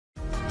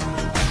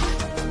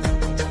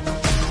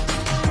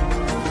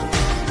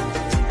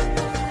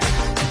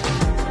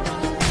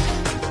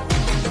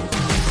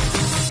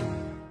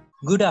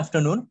Good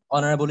afternoon,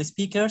 honorable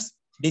speakers,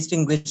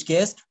 distinguished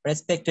guests,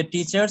 respected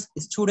teachers,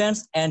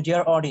 students, and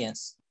dear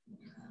audience.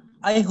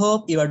 I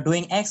hope you are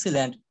doing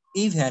excellent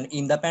even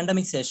in the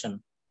pandemic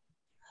session.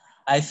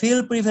 I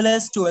feel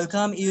privileged to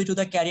welcome you to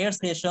the career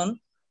session,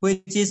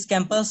 which is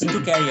Campus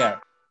to Career,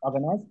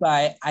 organized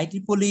by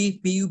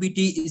IEEE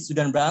BUBT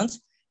Student Branch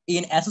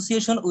in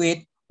association with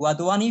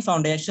Wadhwani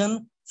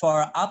Foundation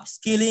for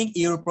upskilling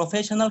your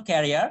professional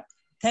career.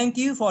 Thank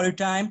you for your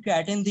time to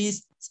attend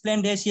this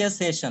splendid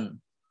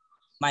session.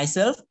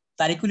 Myself,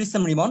 Tariqul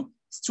Islam Rimon,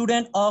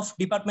 student of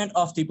Department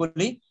of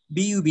IEEE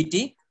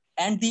BUBT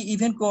and the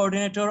event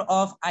coordinator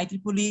of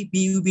IEEE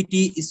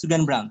BUBT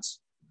Student Branch.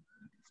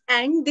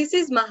 And this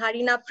is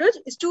Maharina Afroj,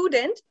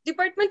 student,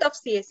 Department of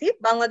CSE,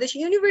 Bangladesh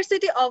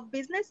University of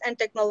Business and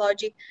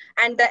Technology,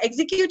 and the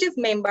executive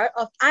member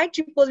of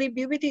IEEE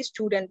BUBT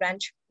Student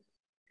Branch.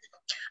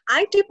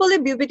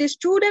 IEEE BUBT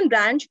Student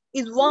Branch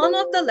is one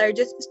of the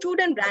largest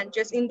student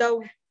branches in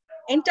the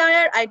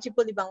entire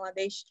IEEE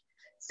Bangladesh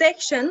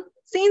section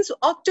since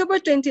October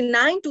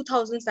 29,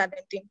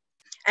 2017.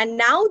 And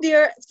now they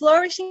are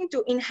flourishing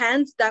to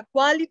enhance the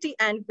quality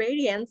and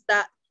variance,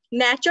 the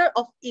nature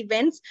of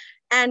events,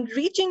 and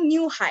reaching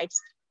new heights.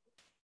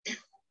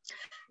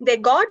 They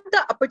got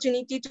the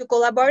opportunity to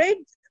collaborate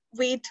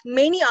with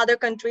many other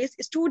countries'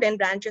 student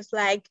branches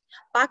like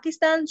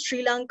Pakistan,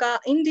 Sri Lanka,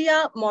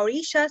 India,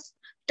 Mauritius,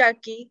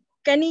 Turkey,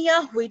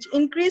 Kenya, which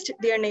increased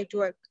their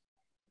network.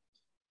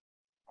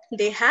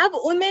 They have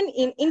women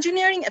in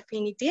engineering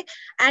affinity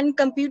and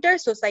computer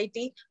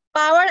society,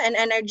 power and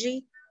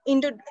energy,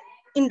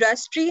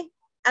 industry,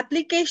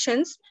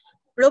 applications,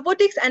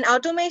 robotics and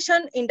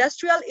automation,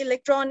 industrial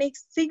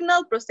electronics,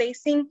 signal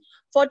processing,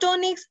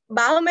 photonics,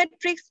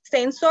 biometrics,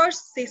 sensors,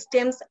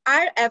 systems,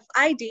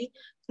 RFID,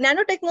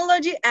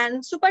 nanotechnology,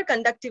 and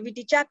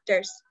superconductivity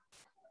chapters.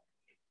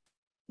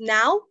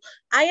 Now,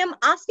 I am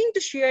asking to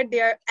share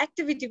their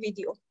activity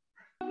video.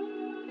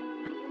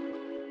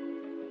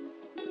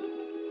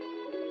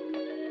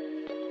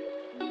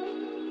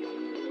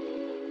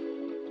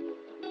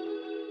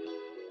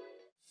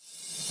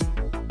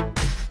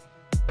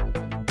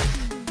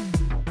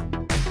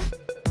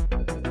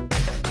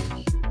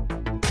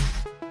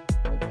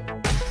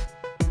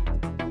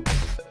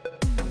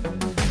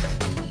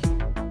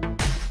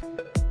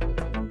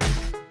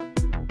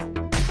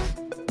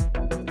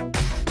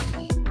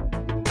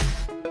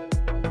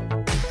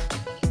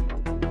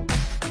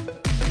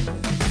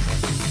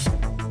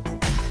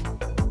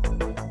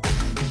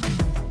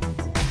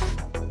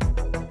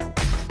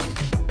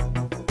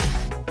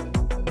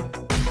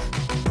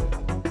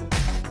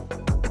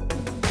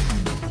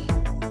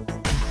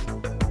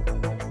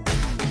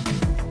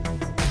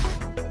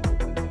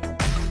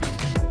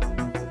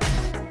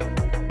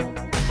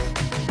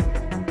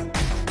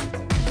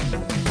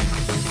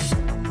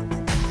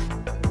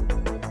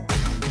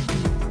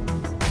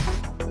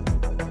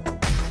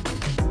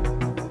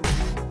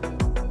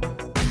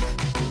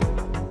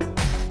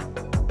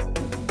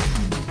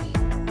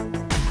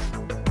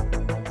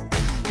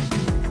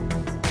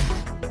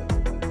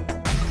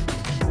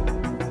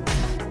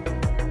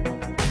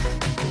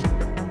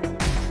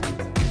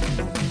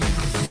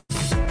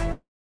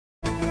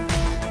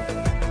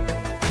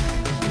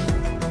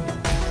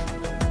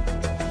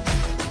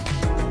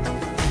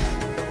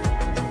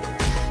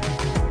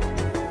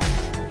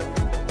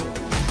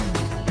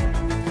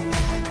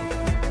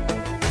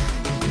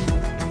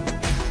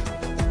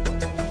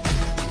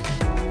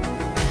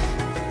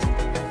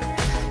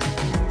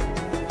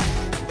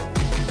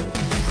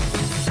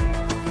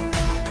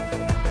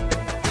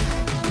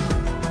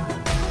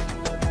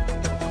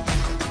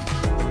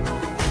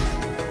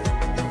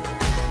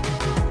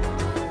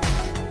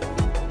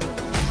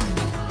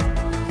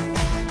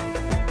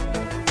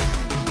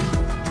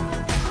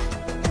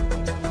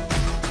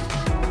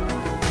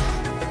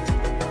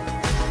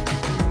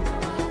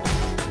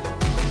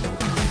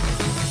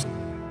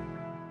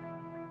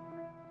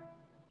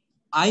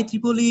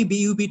 IEEE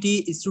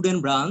BUBT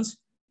Student Branch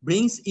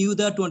brings you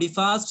the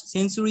 21st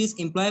Century's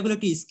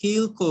Employability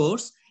Skill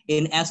course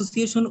in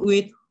association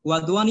with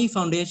Wadhwani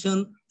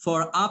Foundation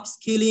for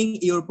upskilling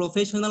your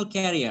professional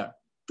career.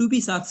 To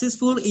be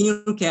successful in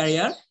your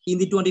career in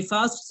the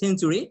 21st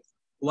century,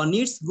 one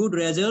needs good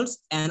results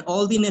and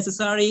all the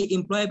necessary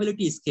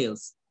employability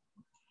skills.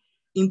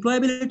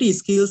 Employability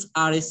skills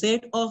are a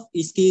set of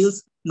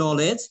skills,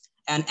 knowledge,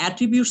 and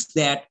attributes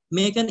that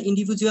make an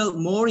individual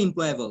more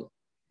employable.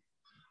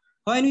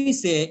 When we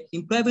say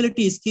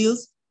employability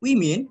skills, we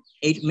mean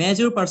 8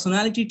 major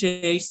personality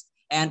traits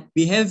and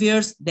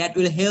behaviors that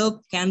will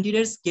help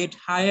candidates get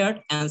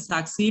hired and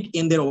succeed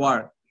in their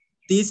work.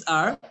 These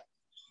are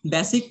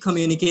basic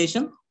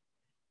communication,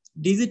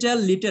 digital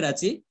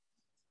literacy,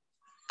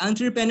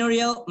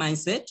 entrepreneurial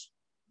mindset,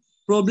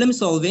 problem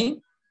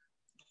solving,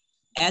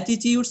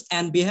 attitudes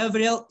and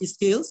behavioral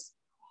skills,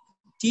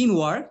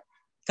 teamwork,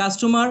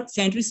 customer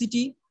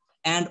centricity,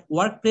 and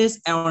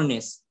workplace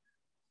awareness.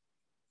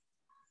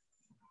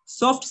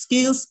 Soft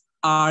skills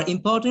are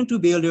important to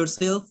build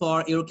yourself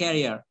for your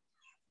career.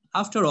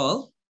 After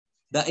all,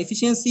 The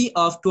efficiency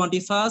of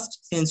 21st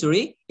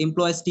century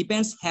employees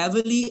depends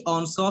heavily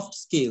on soft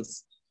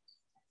skills.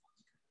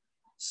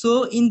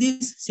 So in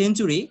this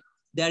century,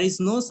 there is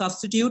no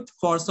substitute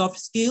for soft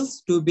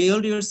skills to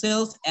build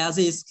yourself as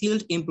a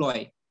skilled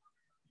employee.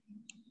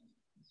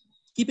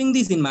 Keeping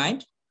this in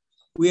mind,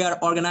 we are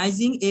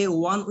organizing a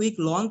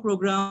one-week-long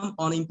program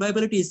on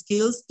employability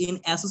skills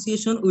in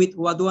association with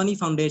Wadhwani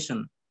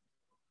Foundation.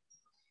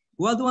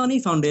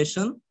 Wadhwani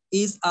Foundation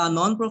is a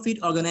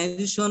non-profit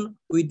organization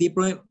with the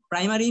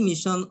primary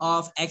mission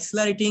of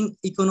accelerating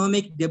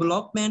economic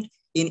development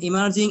in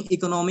emerging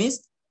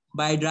economies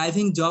by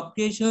driving job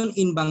creation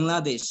in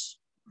Bangladesh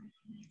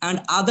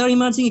and other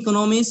emerging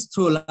economies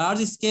through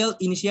large-scale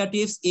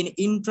initiatives in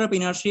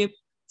entrepreneurship,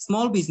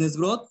 small business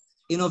growth,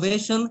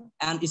 innovation,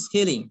 and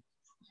scaling.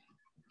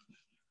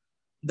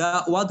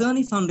 The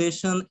Wadhwani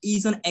Foundation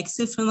is an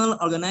exceptional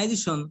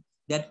organization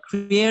that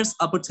creates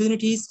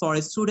opportunities for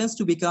students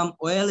to become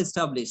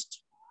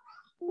well-established.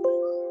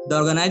 The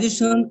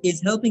organization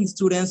is helping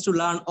students to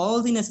learn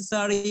all the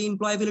necessary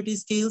employability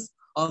skills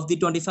of the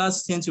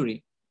 21st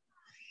century.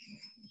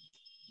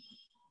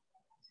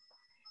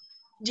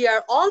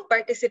 Dear all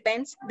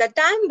participants, the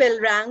time bell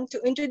rang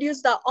to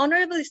introduce the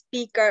honorable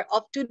speaker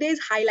of today's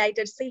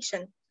highlighted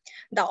session.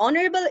 The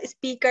honorable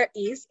speaker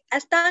is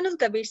Astanul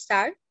Kabir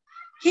Sir.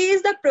 He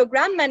is the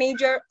program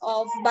manager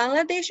of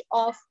Bangladesh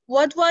of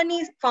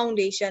Wadhwani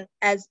Foundation,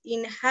 as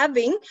in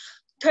having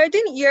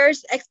 13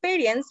 years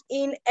experience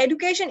in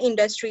education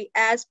industry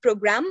as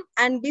program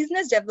and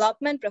business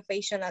development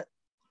professional.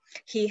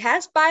 He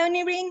has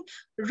pioneering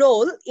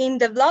role in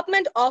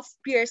development of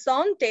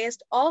Pearson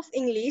test of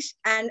English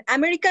and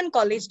American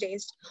college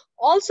test,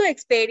 also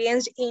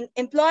experienced in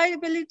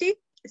employability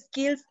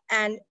skills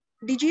and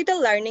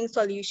digital learning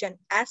solution,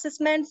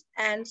 assessments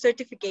and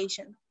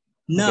certification.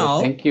 Now,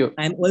 okay, thank you.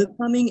 I'm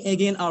welcoming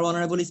again our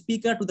honorable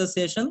speaker to the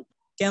session,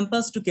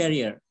 Campus to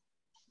Career.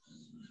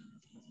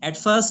 At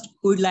first,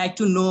 we'd like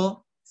to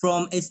know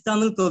from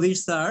Astanul Kabir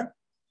Sir,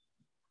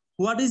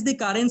 what is the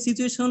current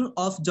situation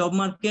of job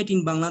market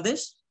in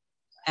Bangladesh?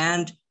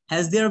 And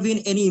has there been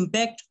any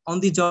impact on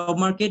the job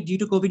market due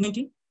to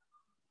COVID-19?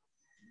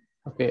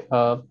 Okay,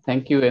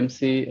 thank you,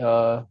 MC,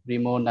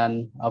 Ramon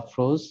and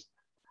Afroz.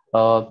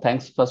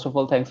 First of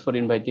all, thanks for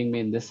inviting me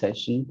in this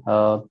session.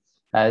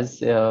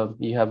 As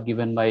you have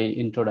given my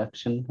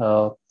introduction,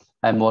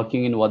 I'm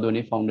working in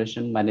Wadhwani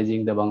Foundation,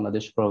 managing the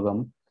Bangladesh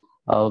program.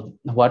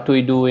 What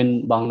we do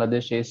in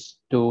Bangladesh is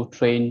to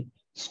train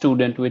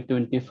students with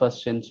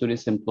 21st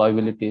century's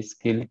employability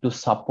skill to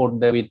support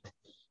them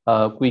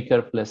with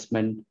quicker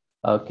placement,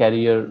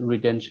 career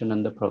retention,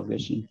 and the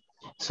progression.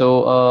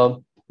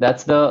 So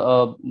that's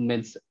the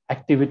means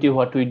activity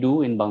what we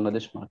do in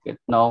Bangladesh market.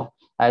 Now,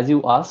 as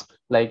you asked,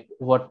 like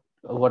what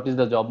is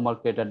the job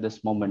market at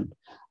this moment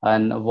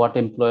and what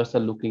employers are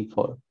looking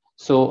for.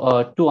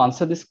 So to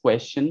answer this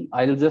question,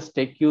 I'll just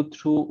take you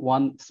through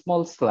one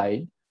small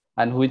slide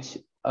and which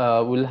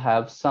will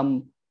have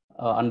some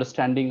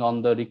understanding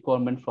on the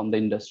requirement from the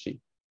industry.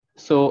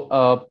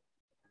 So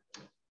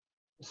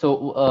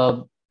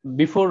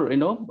before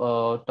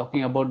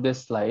talking about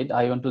this slide,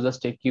 I want to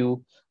just take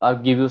you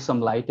give you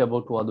some light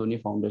about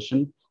Wadhwani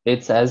Foundation.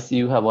 It's, as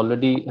you have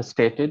already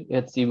stated,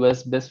 it's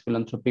US-based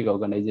philanthropic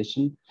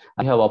organization.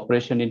 We have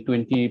operation in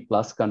 20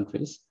 plus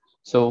countries.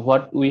 So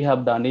what we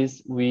have done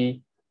is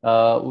we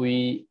are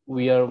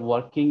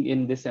working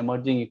in this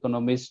emerging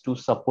economies to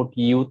support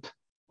youth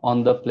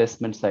on the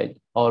placement side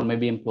or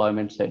maybe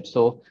employment side.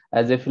 So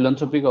as a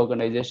philanthropic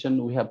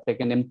organization, we have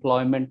taken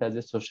employment as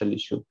a social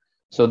issue.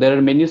 So there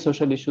are many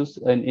social issues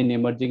in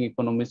emerging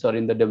economies or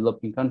in the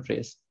developing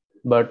countries,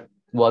 but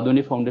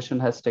Wadhwani Foundation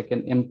has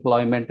taken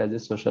employment as a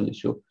social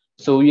issue.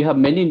 So we have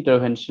many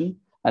interventions,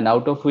 and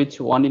out of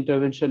which one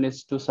intervention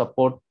is to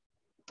support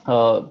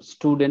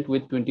student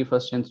with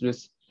 21st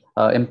century's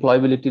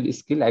employability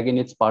skill. Again,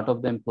 it's part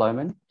of the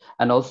employment.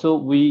 And also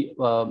we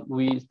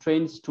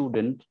train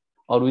student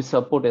or we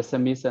support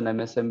SMEs and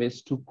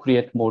MSMEs to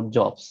create more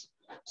jobs.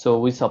 So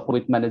we support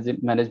with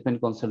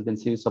management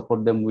consultancy, we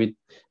support them with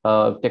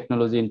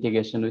technology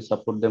integration, we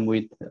support them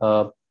with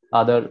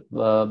other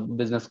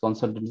business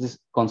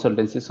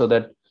consultancies so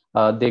that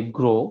they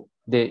grow,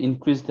 they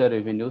increase their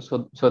revenue,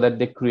 so that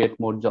they create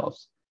more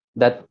jobs.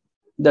 That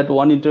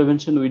one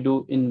intervention we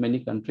do in many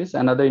countries.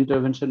 Another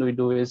intervention we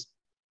do is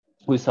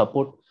we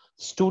support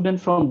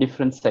students from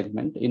different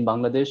segments. In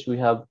Bangladesh, we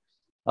have,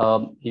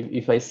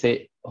 if I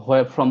say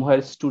from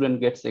where student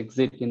gets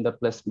exit in the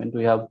placement,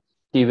 we have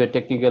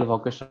technical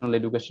vocational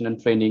education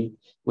and training,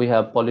 we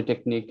have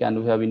polytechnic,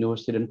 and we have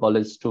university and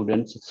college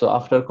students. So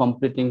after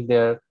completing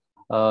their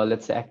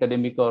let's say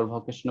academic or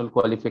vocational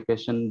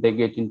qualification, they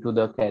get into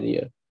the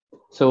career.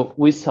 So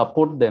we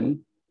support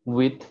them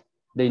with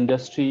the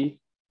industry,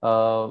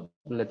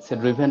 let's say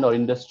driven or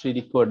industry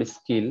required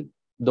skill.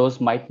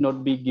 Those might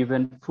not be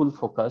given full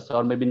focus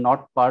or maybe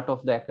not part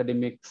of the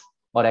academics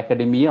or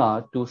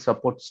academia to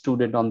support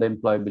student on the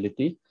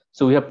employability.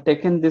 So we have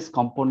taken this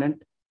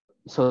component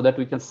so that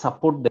we can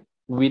support them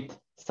with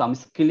some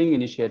skilling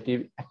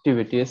initiative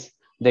activities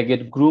they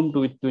get groomed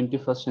with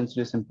 21st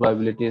century's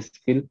employability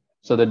skill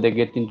so that they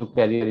get into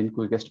career in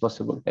quickest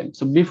possible time.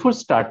 So before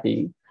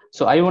starting,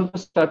 so I want to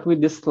start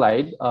with this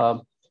slide,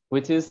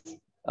 which is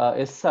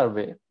a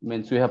survey.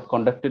 Means we have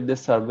conducted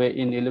this survey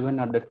in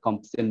 1100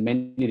 companies in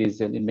many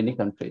regions, in many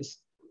countries.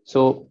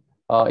 So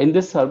in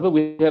this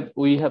survey,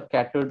 we have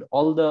catered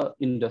all the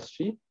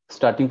industry,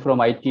 starting from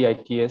IT,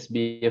 ITS,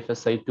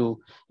 BFSI to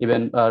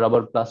even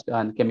rubber, plastic,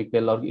 and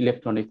chemical or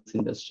electronics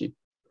industry.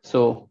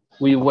 So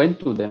we went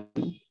to them,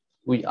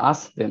 we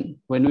asked them,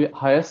 when we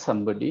hire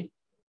somebody,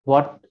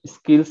 what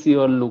skills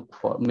you are look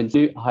for. Means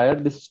we hire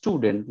the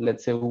student,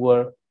 let's say, who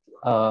are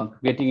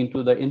getting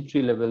into the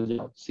entry level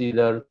jobs,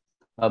 either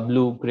a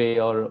blue, gray,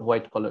 or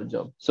white collar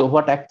job. So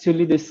what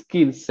actually the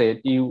skill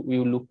set you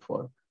look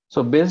for.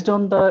 So based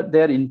on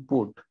their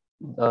input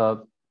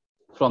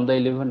from the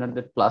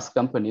 1100 plus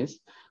companies,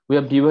 we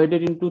have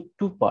divided into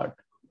two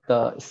parts.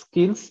 The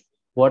skills,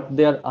 what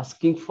they are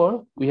asking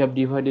for, we have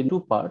divided into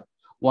two parts.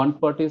 One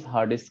part is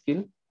hard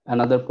skill,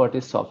 another part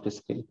is soft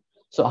skill.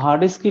 So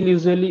hard skill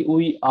usually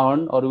we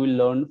earn or we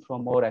learn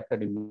from our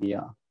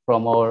academia,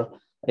 from our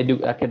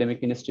academic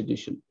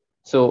institution.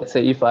 So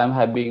say if I'm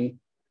having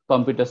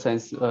computer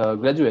science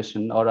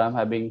graduation, or I'm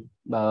having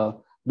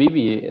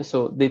BBA,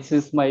 so this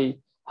is my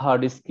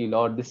hard skill,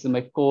 or this is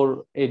my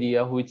core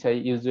area which I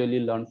usually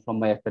learn from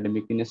my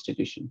academic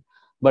institution.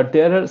 But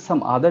there are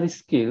some other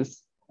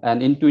skills,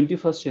 and in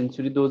 21st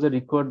century, those are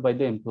required by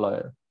the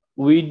employer.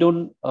 We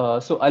don't,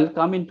 so I'll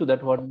come into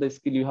that, what the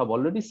skill you have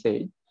already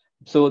said.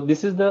 So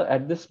this is the,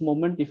 at this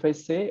moment, if I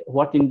say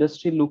what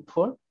industry look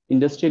for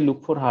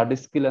hard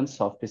skill and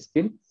soft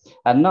skill.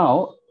 And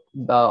now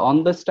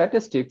on the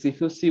statistics,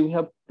 if you see, we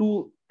have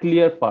two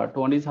clear part,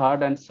 one is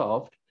hard and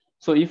soft.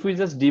 So if we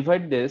just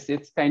divide this,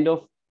 it's kind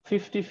of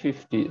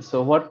 50-50.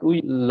 So what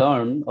we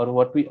learn or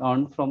what we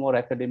earn from our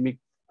academic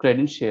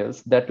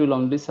credentials, that will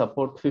only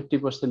support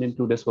 50% in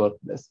today's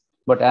workplace.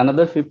 But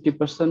another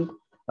 50%,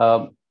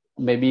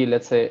 maybe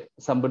let's say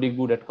somebody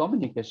good at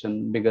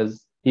communication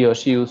because he or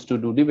she used to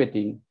do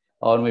debating,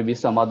 or maybe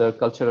some other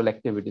cultural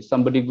activities.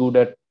 Somebody good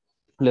at,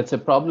 let's say,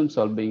 problem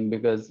solving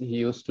because he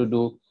used to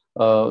do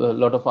a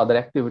lot of other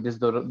activities.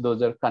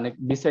 Those are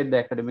connected beside the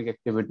academic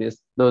activities.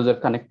 Those are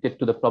connected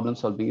to the problem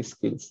solving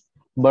skills.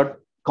 But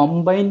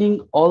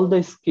combining all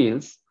the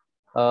skills,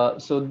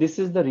 so this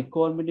is the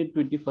requirement in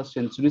 21st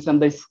centuries,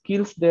 and the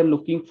skills they're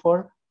looking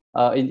for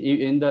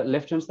in the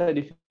left hand side,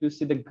 if you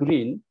see the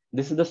green,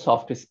 this is the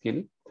soft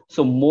skill.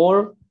 So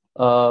more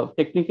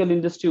technical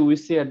industry we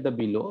see at the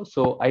below.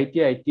 So IT,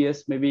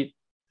 ITS maybe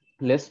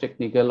less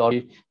technical, or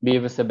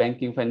BFSI,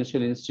 banking,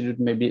 financial institute,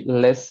 maybe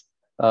less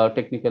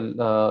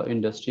technical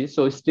industry.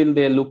 So still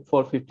they look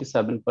for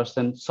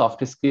 57%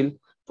 soft skill,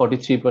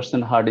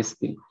 43% hard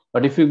skill.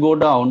 But if you go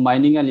down,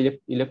 mining and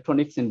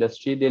electronics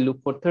industry, they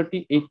look for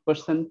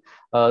 38%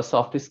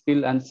 soft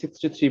skill and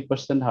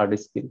 63% hard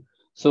skill.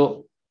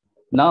 So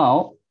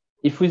now,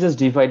 if we just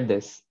divide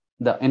this,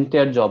 the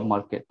entire job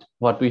market,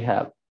 what we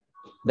have,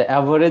 the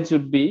average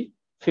would be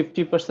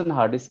 50%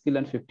 hard skill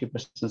and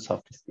 50%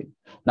 soft skill.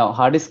 Now,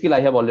 hard skill, I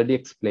have already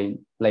explained,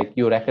 like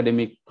your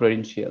academic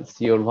credentials,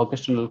 your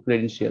vocational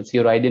credentials,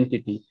 your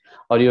identity,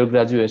 or your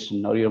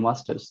graduation, or your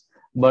master's.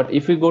 But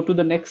if we go to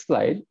the next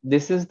slide,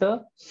 this is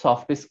the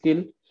soft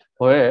skill,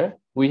 where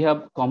we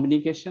have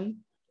communication,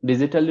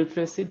 digital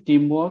literacy,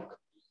 teamwork,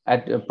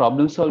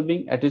 problem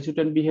solving, attitude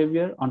and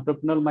behavior,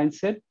 entrepreneurial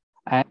mindset,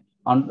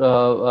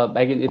 and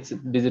again, it's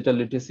digital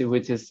literacy,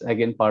 which is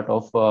again part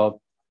of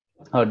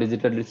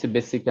digital literacy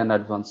basic and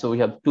advanced. So we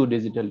have two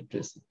digital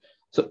literacy.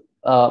 So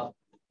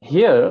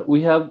here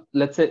we have,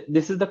 let's say,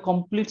 this is the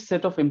complete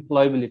set of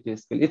employability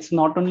skill. It's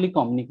not only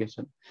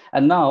communication.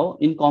 And now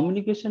in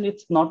communication,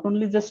 it's not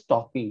only just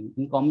talking.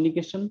 In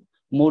communication,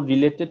 more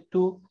related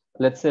to,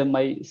 let's say,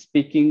 my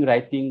speaking,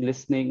 writing,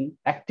 listening,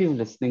 active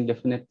listening,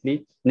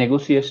 definitely,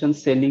 negotiation,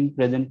 selling,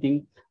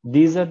 presenting.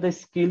 These are the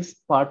skills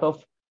part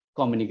of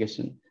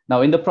communication.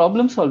 Now in the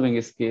problem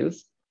solving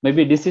skills,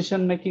 maybe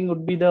decision making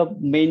would be the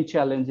main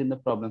challenge in the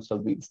problem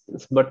solving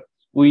skills, but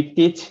we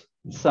teach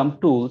some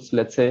tools,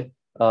 let's say,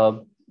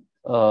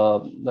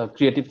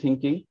 creative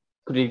thinking,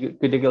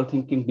 critical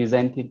thinking,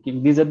 design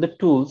thinking. These are the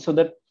tools so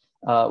that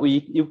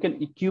you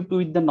can equip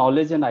with the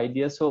knowledge and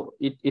ideas, so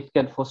it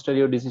can foster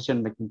your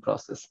decision making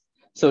process.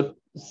 So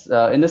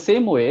in the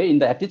same way, in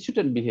the attitude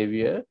and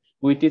behavior,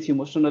 we teach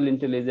emotional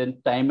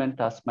intelligence, time and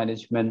task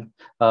management,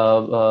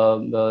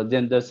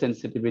 gender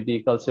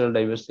sensitivity, cultural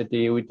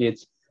diversity. We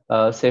teach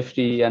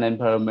safety and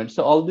environment.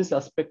 So all this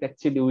aspect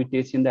actually we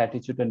teach in the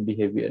attitude and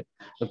behavior.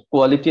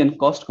 Quality and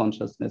cost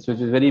consciousness, which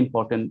is very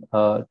important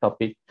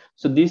topic.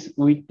 So this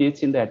we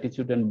teach in the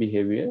attitude and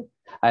behavior.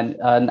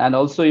 And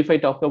also if I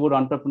talk about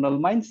entrepreneurial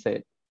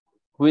mindset,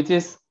 which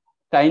is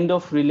kind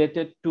of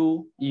related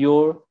to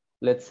your,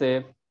 let's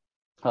say,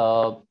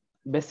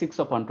 basics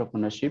of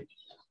entrepreneurship.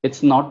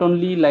 It's not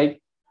only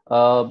like,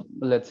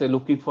 let's say,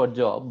 looking for a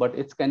job, but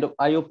it's kind of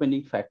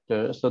eye-opening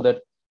factor so that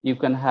you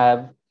can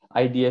have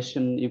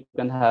ideation, you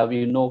can have,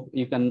 you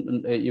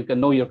can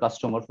know your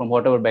customer from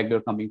whatever bag you're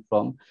coming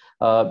from.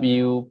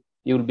 You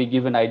You will be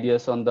given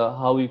ideas on the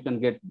how you can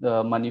get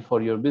money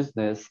for your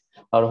business,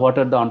 or what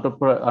are the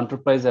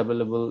enterprise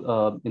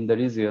available in the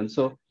region.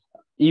 So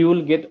you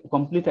will get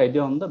complete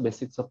idea on the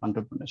basics of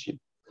entrepreneurship.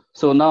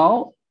 So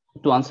now,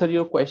 to answer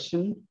your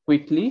question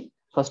quickly,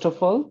 first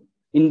of all,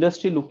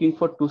 industry looking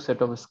for two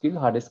set of skill,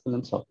 hard skill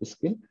and soft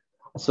skill.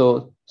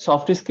 So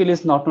soft skill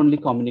is not only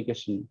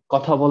communication.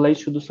 Kotha bolai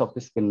shudu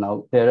soft skill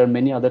now. There are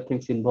many other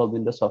things involved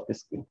in the soft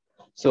skill.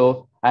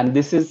 So, and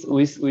this is,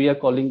 we are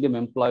calling them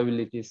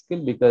employability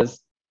skill,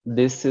 because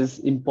this is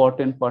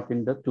important part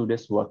in the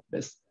today's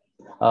workplace.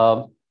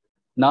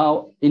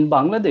 Now in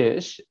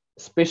Bangladesh,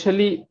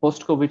 especially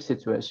post-COVID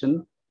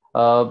situation,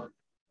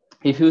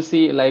 if you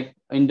see like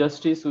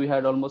industries, we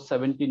had almost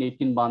 17,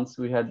 18 months,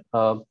 we had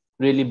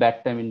really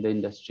bad time in the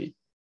industry.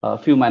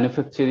 Few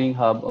manufacturing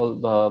have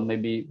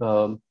maybe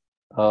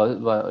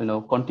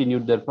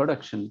continued their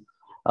production.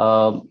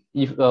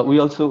 If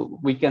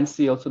we can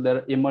see also there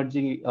are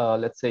emerging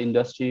let's say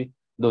industry,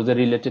 those are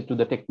related to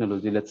the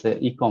technology, let's say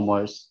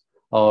e-commerce,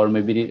 or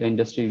maybe the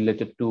industry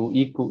related to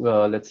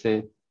let's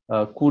say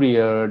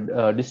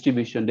courier,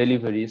 distribution,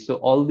 delivery. So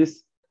all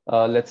this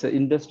let's say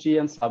industry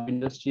and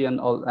sub-industry and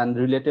all and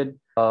related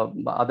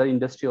other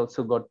industry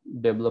also got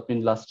developed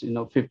in last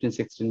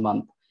 15-16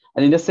 months.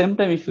 And in the same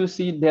time, if you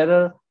see, there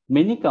are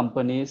many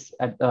companies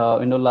at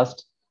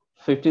last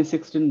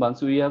 15-16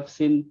 months, we have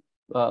seen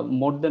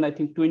more than I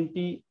think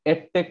 20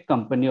 edtech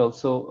company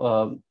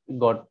also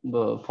got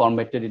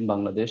formatted in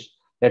Bangladesh.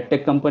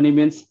 Edtech company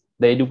means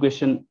the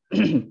education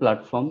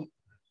platform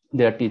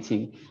they are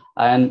teaching,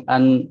 and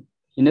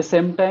in the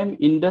same time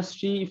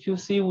industry, if you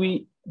see,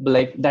 we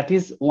like that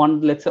is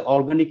one, let's say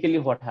organically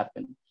what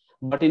happened.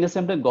 But in the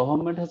same time,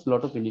 government has a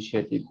lot of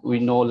initiative. We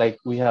know, like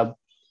we have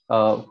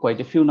quite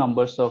a few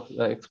numbers of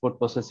export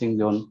processing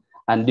zone.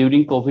 And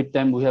during COVID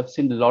time, we have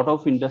seen a lot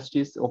of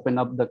industries open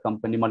up the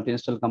company,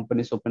 multinational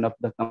companies open up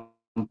the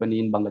company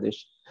in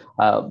Bangladesh.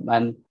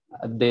 And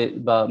they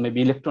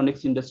maybe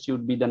electronics industry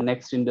would be the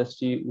next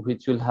industry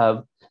which will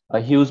have a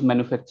huge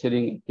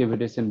manufacturing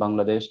activities in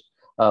Bangladesh.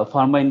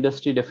 Pharma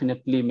industry,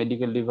 definitely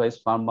medical device,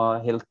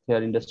 pharma,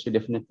 healthcare industry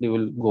definitely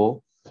will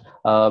go.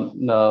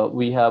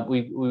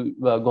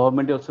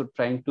 Government also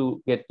trying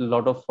to get a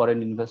lot of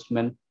foreign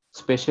investment,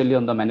 especially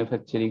on the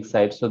manufacturing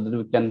side, so that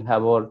we can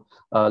have our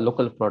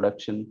local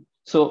production.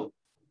 So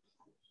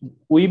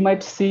we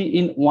might see,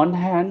 in one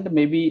hand,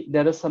 maybe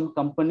there are some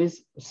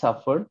companies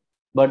suffered,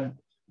 but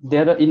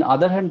there are, in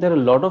other hand, there are a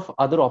lot of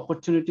other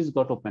opportunities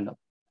got opened up,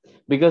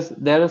 because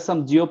there are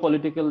some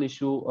geopolitical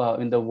issue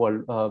in the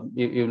world.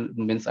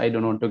 Means I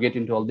don't want to get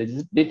into all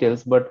these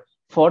details, but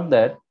for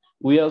that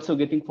we are also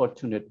getting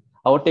fortunate.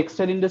 Our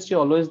textile industry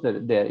always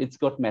there, it's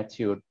got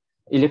matured.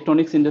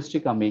 Electronics industry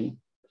coming,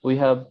 we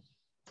have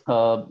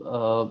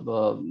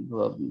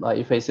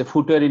if I say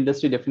footwear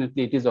industry,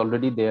 definitely it is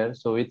already there,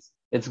 so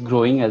it's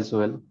growing as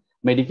well.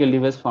 Medical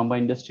device, pharma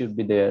industry would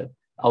be there.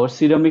 Our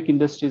ceramic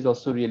industry is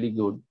also really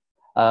good.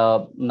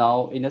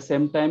 Now in the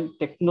same time,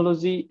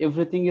 technology,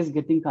 everything is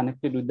getting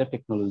connected with the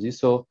technology,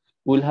 so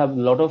we'll have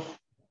a lot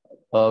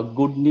of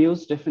good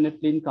news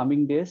definitely in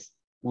coming days,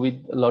 with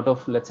a lot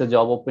of, let's say,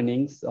 job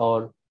openings,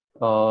 or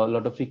a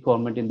lot of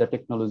requirement in the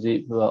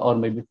technology, or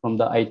maybe from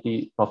the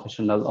IT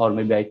professional, or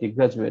maybe IT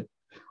graduate.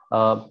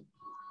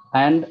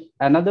 And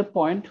another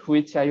point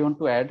which I want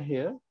to add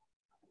here,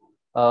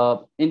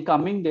 in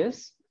coming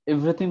days,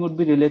 everything would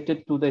be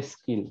related to the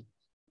skill.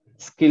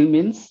 Skill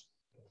means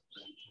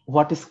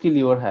what skill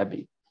you are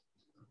having.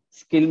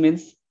 Skill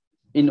means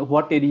in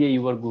what area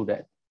you are good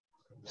at.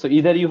 So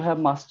either you have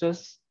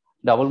masters,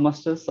 double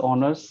masters,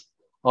 honors,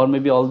 or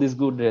maybe all these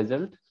good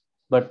result,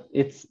 but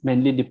it's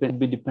mainly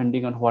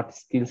depending on what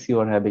skills you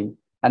are having.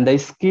 And the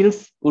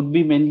skills would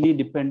be mainly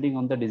depending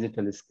on the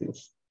digital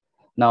skills.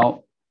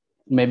 Now,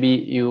 maybe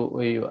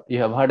you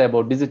have heard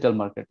about digital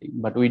marketing,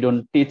 but we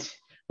don't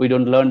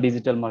learn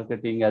digital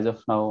marketing as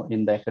of now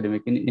in the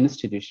academic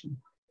institution.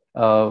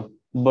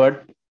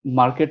 But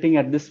marketing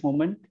at this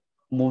moment,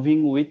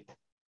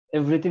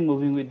 everything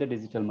moving with the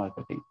digital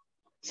marketing.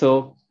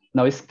 So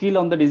now a skill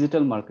on the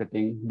digital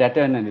marketing,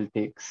 data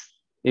analytics,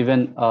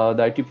 even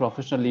the IT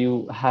professional,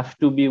 you have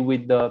to be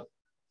with the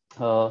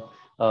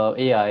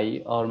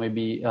AI, or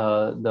maybe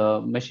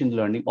the machine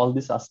learning, all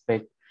this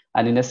aspect.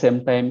 And in the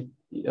same time,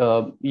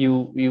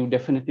 you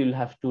definitely will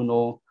have to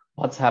know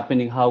what's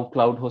happening, how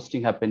cloud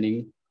hosting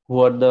happening,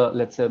 who are the,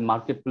 let's say,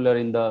 market player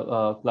in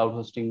the cloud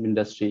hosting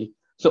industry.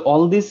 So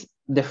all this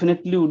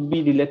definitely would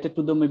be related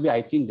to the maybe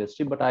IT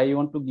industry, but I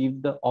want to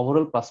give the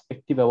overall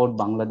perspective about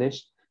Bangladesh,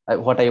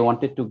 what I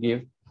wanted to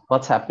give,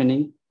 what's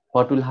happening,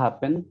 what will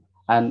happen,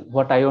 and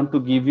what I want to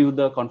give you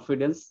the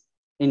confidence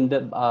in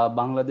the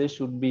Bangladesh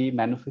should be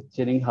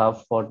manufacturing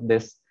hub for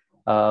this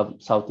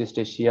Southeast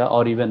Asia,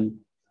 or even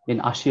in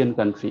ASEAN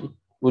country,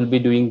 will be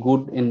doing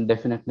good in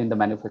definitely in the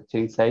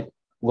manufacturing side.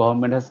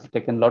 Government has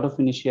taken a lot of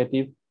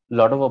initiative, a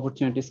lot of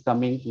opportunities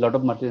coming, a lot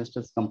of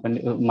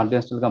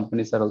multinational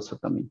companies are also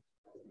coming.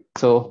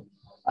 So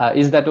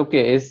is that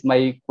okay? Is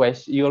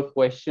your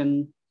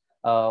question,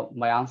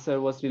 my answer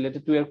was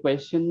related to your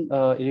question,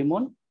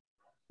 Irimon?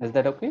 Is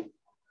that okay?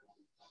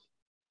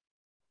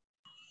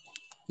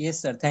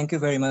 Yes, sir. Thank you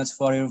very much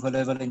for your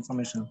valuable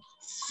information.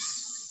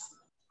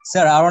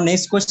 Sir, our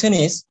next question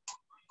is,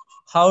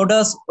 how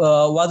does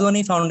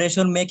Wadhwani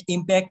Foundation make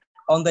impact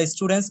on the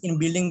students in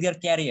building their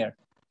career?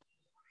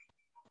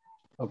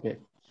 Okay,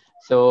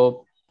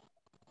 so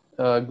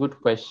good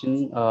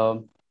question.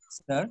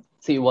 Sir?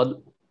 See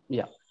what,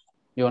 yeah,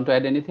 you want to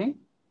add anything?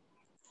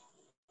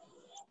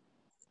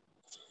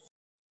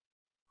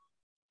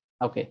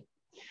 Okay,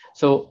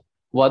 so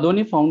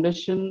Wadhwani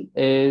Foundation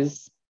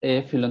is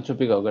a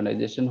philanthropic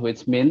organization,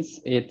 which means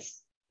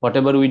it's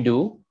whatever we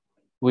do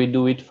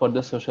it for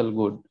the social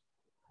good.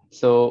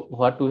 So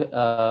what we,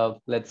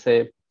 let's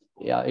say,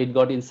 yeah, it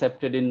got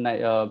incepted in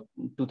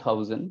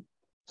 2000.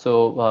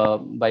 So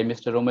by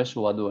Mr. Ramesh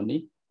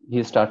Wadhwani,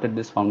 he started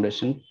this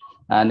foundation,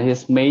 and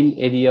his main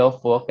area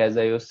of work, as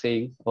I was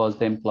saying, was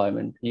the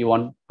employment. He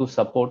wanted to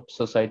support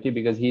society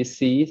because he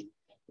sees,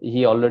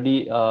 he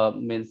already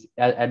means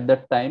at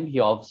that time he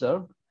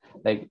observed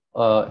like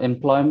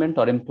employment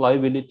or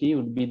employability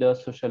would be the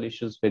social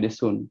issues very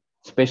soon,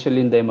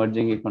 especially in the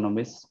emerging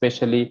economies,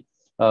 especially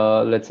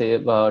let's say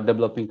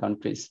developing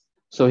countries.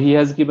 So he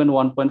has given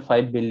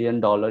 $1.5 billion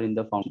in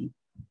the fund.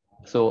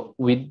 So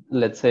with,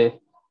 let's say,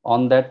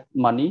 on that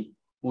money,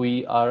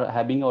 we are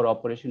having our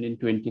operation in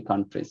 20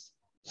 countries.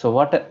 So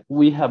what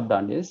we have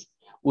done is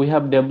we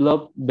have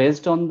developed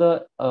based on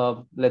the,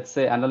 let's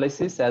say,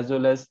 analysis as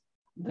well as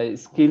the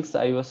skills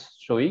I was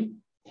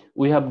showing,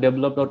 we have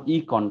developed our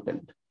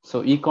e-content.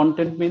 So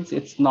e-content means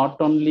it's not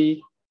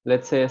only,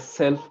 let's say,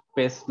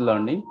 self-paced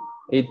learning,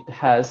 it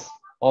has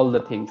all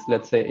the things.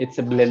 Let's say it's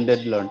a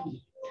blended learning.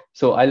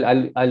 So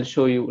I'll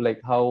show you like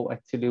how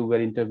actually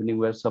we're intervening,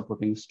 we're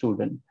supporting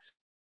students.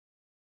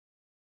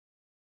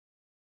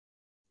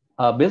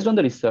 Based on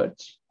the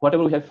research,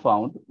 whatever we have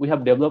found, we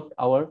have developed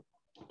our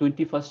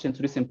 21st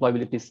century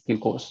employability skill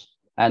course.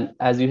 And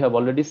as you have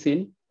already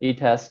seen, it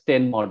has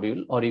 10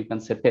 modules, or you can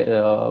say 8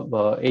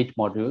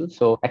 modules.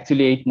 So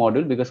actually 8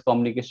 modules because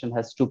communication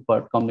has 2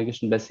 parts,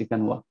 communication basic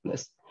and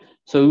workplace.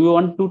 So we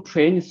want to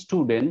train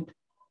student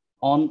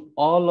on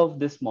all of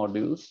these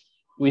modules.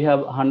 We have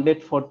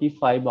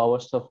 145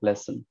 hours of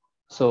lesson.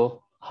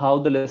 So how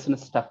the lesson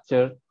is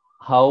structured,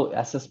 how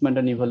assessment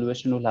and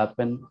evaluation will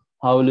happen,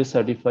 how will you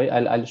certify,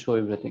 I'll show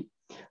everything.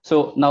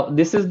 So now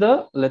this is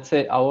the, let's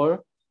say,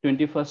 our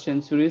 21st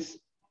century's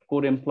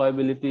core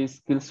employability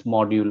skills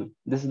module.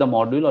 This is the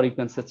module, or you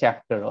can say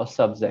chapter or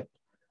subject.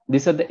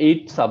 These are the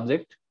 8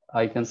 subject.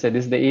 I can say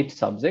this is the 8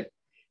 subject.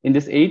 In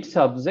this 8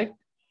 subject,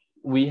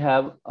 we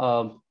have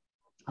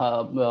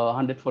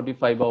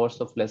 145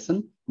 hours of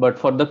lesson, but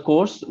for the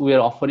course we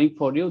are offering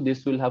for you,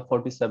 this will have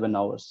 47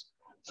 hours.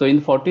 So in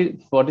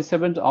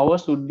 47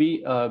 hours would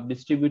be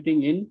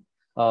distributing in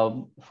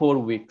 4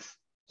 weeks.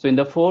 So in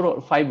the 4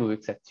 or 5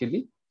 weeks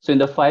actually. So in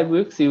the 5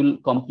 weeks you will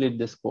complete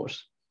this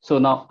course. So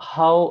now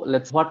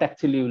what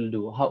actually you will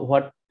do,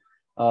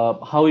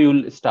 how you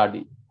will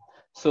study.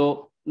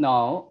 So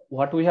now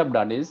what we have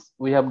done is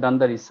we have done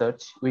the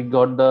research, we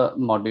got the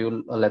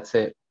module, let's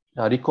say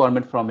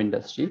requirement from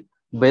industry.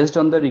 Based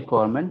on the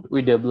requirement,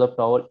 we developed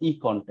our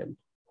e-content,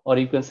 or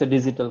you can say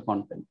digital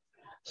content.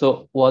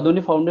 So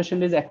Wadhwani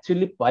Foundation is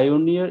actually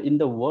pioneer in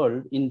the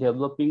world in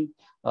developing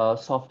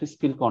soft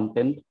skill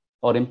content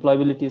or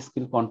employability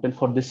skill content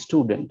for the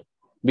student.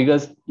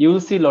 Because you will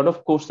see a lot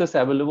of courses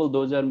available.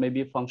 Those are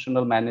maybe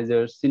functional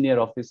managers,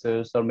 senior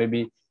officers, or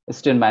maybe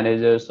assistant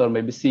managers, or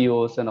maybe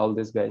CEOs and all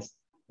these guys.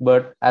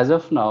 But as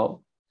of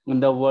now,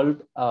 in the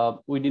world,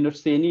 we did not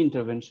see any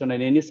intervention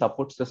and any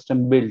support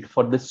system built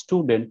for the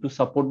student to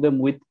support them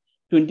with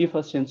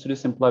 21st century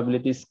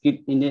employability skill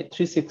in a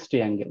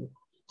 360 angle.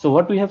 So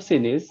what we have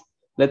seen is,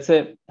 let's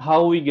say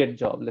how we get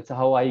job, let's say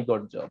how I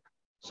got job.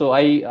 So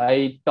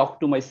I talked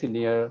to my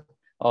senior,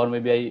 or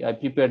maybe I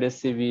prepared a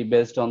CV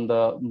based on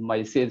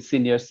my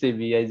senior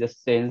CV. I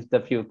just changed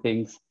a few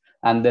things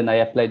and then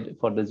I applied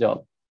for the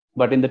job.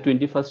 But in the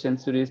 21st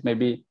centuries,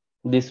 maybe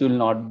this will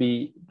not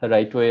be the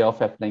right way of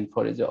applying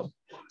for a job.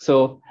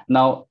 So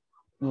now,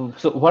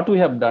 so what we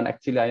have done,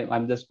 actually,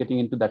 I'm just getting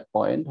into that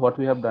point. What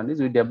we have done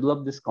is we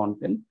developed this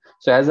content.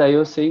 So as I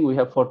was saying, we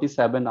have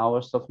 47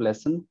 hours of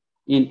lesson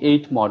in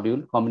 8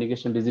 modules: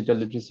 communication, digital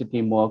literacy,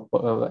 teamwork,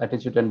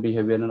 attitude and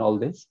behavior, and all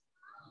this.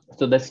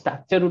 So the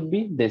structure would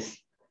be this.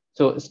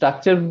 So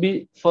structure would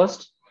be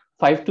first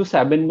 5 to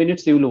 7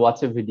 minutes, you will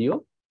watch a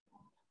video.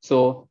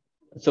 So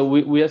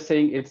we are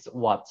saying it's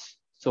watch.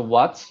 So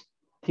watch,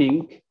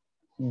 think,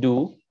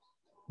 do.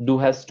 Do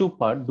has 2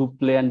 parts: do,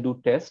 play, and do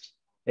test.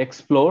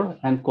 Explore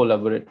and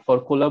collaborate. For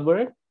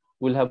collaborate,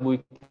 we'll have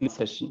weekly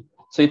session.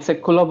 So it's a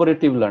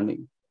collaborative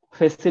learning,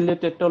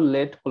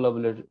 facilitator-led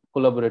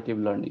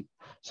collaborative learning.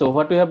 So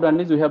what we have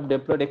done is we have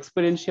deployed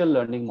experiential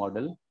learning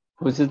model,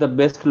 which is the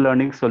best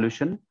learning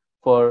solution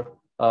for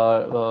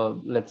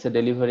let's say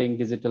delivering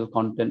digital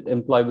content,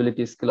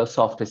 employability skill, or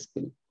soft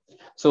skill.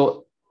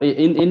 So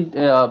in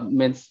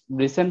means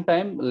recent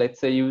time, let's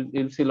say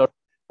you'll see a lot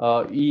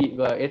of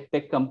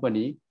edtech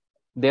company.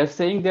 They're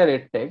saying they're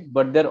edtech,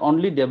 but they're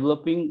only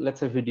developing, let's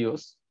say,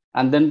 videos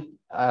and then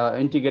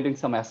integrating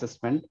some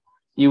assessment.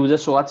 You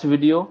just watch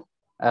video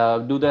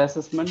do the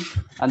assessment,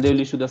 and they will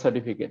issue the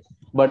certificate.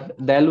 But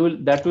that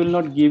will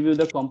not give you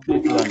the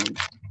complete learning.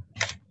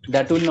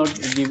 That will not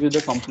give you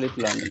the complete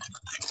learning.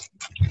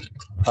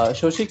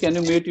 Shoshi, can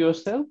you mute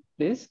yourself,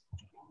 please?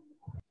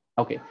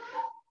 Okay.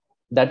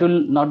 That will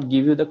not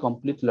give you the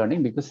complete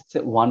learning because it's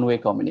a one-way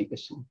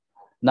communication.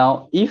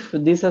 Now, if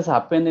this has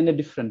happened in a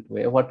different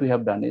way, what we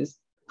have done is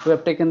we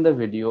have taken the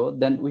video,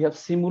 then we have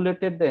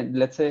simulated the,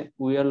 let's say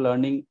we are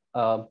learning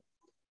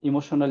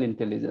emotional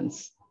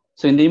intelligence.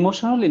 So in the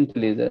emotional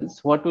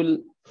intelligence, what we'll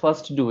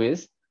first do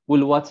is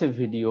we'll watch a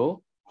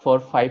video for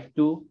 5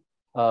 to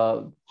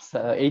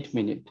 8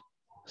 minutes.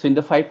 So in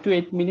the 5 to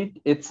 8 minutes,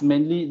 it's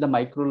mainly the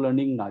micro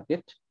learning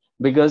nugget,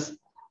 because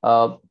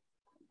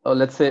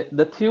let's say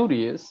the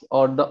theories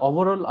or the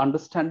overall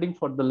understanding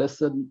for the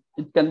lesson,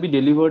 it can be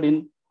delivered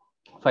in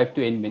 5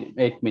 to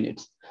 8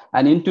 minutes.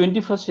 And in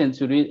 21st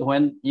century,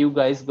 when you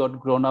guys got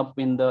grown up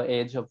in the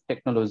age of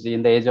technology,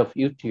 in the age of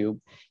YouTube,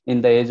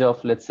 in the age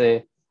of, let's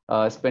say,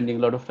 spending a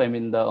lot of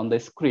time on the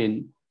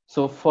screen.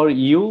 So for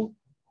you,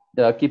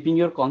 keeping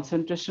your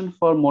concentration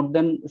for more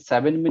than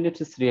 7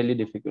 minutes is really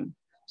difficult.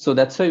 So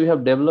that's why we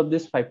have developed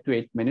this 5 to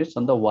 8 minutes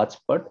on the watch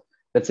part.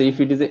 Let's say if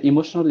it is an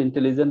emotional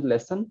intelligence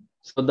lesson,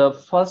 so the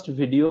first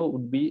video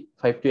would be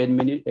 5 to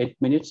 8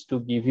 minutes to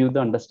give you the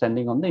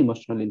understanding on the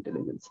emotional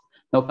intelligence.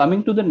 Now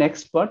coming to the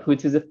next part,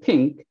 which is a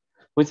think,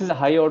 which is a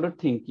high order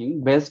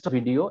thinking based on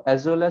video,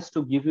 as well as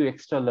to give you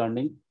extra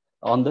learning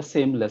on the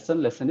same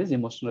lesson. Lesson is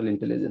emotional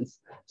intelligence.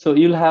 So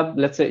you'll have,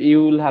 let's say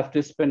you will have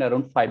to spend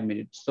around 5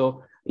 minutes.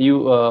 So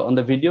you on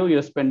the video,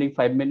 you're spending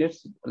 5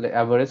 minutes,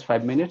 average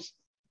 5 minutes.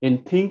 In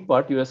think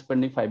part, you are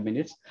spending 5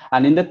 minutes.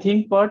 And in the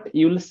think part,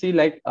 you will see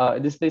like,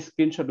 this is the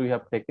screenshot we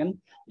have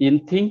taken.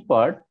 In think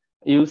part,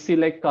 you'll see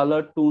like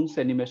color, tones,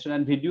 animation,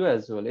 and video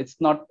as well. It's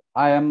not,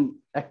 I am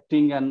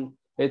acting and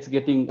it's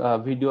getting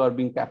video are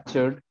being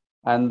captured,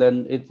 and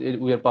then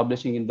we are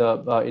publishing in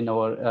the in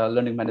our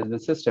learning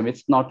management system.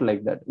 It's not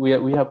like that. We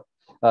have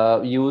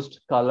used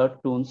color,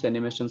 tones,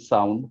 animation,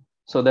 sound,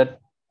 so that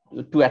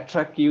to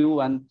attract you,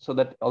 and so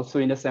that also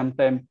in the same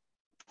time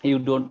you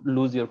don't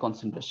lose your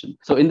concentration.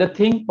 So in the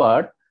think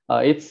part,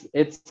 it's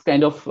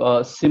kind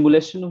of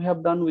simulation we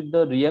have done with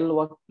the real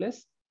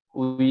workplace.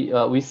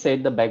 We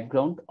set the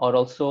background, or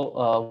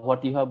also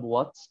what you have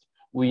watched,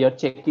 we are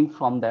checking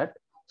from that.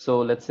 So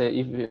let's say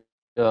if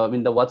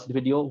in the watched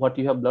video, what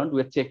you have learned,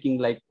 we're checking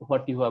like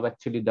what you have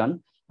actually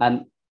done,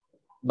 and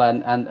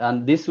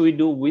this we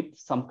do with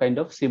some kind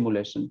of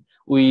simulation.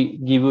 We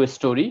give you a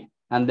story,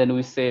 and then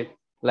we say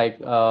like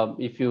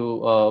if you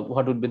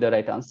what would be the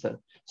right answer.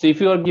 So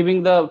if you are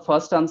giving the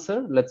first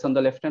answer, let's on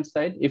the left hand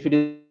side, if it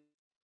is,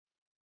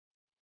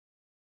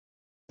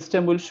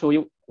 system will show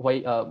you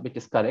why it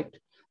is correct,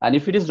 and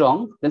if it is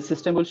wrong, then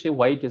system will show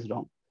why it is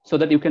wrong, so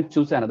that you can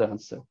choose another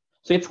answer.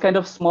 So it's kind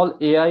of small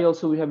AI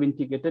also we have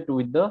integrated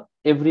with the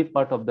every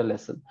part of the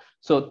lesson.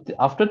 So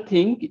after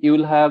think, you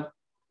will have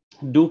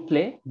do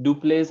play. Do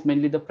play is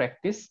mainly the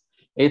practice.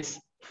 It's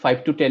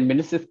 5 to 10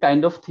 minutes. It's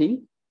kind of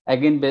thing.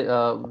 Again,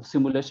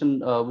 simulation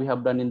we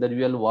have done in the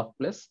real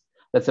workplace.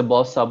 That's a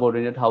boss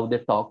subordinate, how they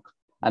talk.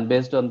 And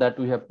based on that,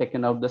 we have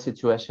taken out the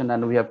situation,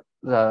 and we have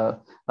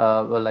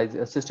like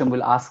a system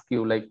will ask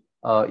you like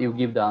you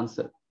give the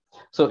answer.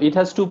 So it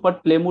has two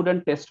part, play mode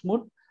and test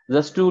mode.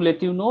 Just to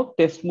let you know,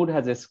 test mode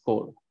has a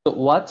score. So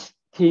watch,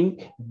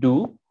 think,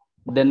 do.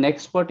 The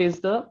next part is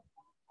the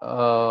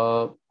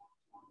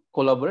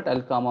collaborate.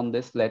 I'll come on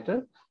this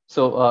later.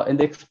 So in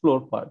the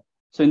explore part.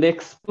 So in the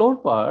explore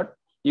part,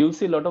 you'll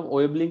see a lot of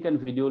web link and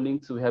video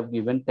links we have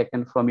given,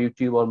 taken from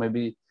YouTube or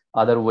maybe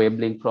other web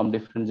link from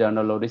different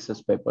journal or research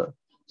paper.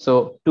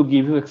 So to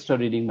give you extra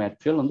reading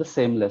material on the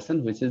same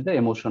lesson, which is the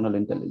emotional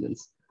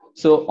intelligence.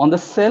 So on the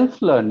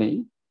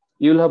self-learning,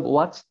 you'll have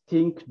watch,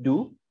 think,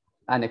 do,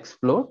 and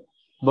explore.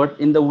 But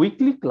in the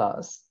weekly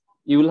class,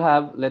 you will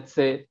have, let's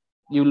say,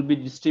 you will be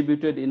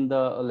distributed in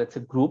the, let's say,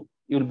 group.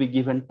 You will be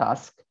given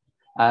task,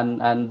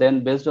 and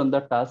then based on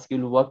the task,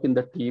 you will work in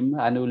the team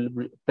and you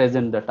will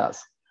present the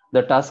task.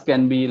 The task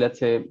can be, let's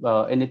say,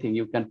 anything.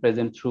 You can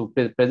present through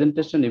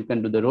presentation. You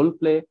can do the role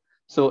play.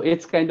 So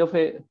it's kind of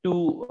a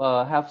to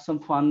have some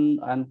fun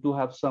and to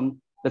have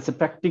some, let's say,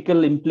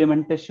 practical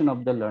implementation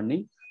of the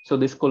learning. So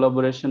this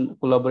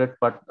collaborate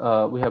part,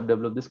 we have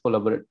developed this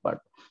collaborate part.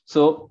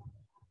 So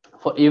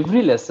for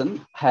every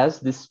lesson has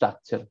this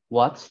structure: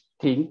 watch,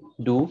 think,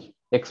 do,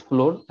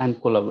 explore, and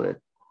collaborate,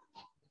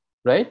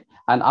 right?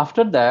 And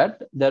after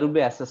that, there will be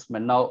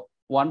assessment. Now,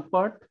 one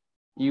part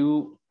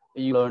you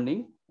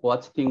learning,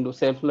 watch, think, do,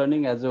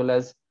 self-learning, as well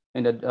as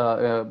in a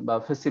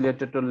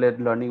facilitator-led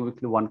learning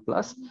weekly one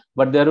class.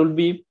 But there will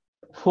be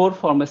 4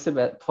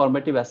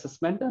 formative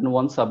assessment and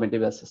 1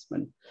 summative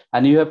assessment,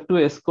 and you have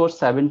to score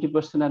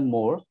 70% and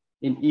more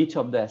in each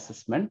of the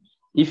assessment.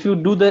 If you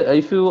do the,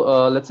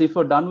 let's say if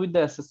you're done with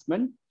the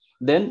assessment,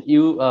 then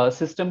you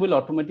system will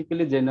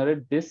automatically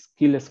generate this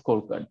skill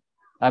scorecard.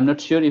 I'm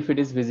not sure if it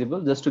is visible,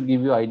 just to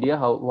give you idea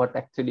what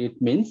actually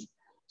it means.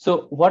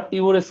 So what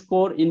you will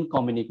score in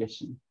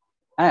communication,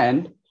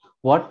 and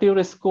what you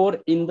will score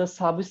in the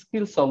sub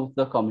skills of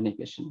the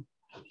communication.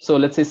 So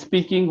let's say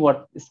speaking,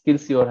 what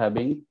skills you are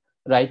having,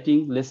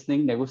 writing,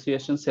 listening,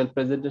 negotiation,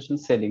 self-presentation,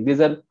 selling. These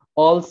are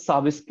all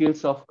sub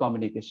skills of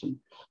communication.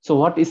 So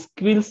what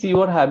skills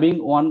you are having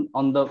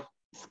on the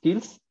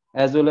skills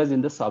as well as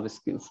in the sub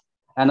skills.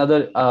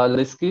 Another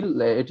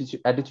skill,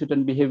 attitude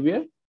and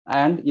behavior,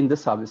 and in the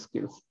sub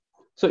skills.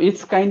 So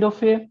it's kind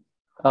of a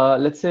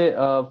let's say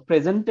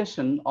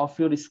presentation of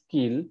your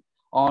skill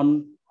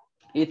on.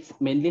 It's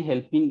mainly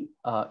helping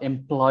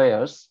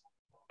employers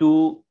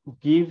to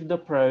give the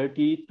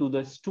priority to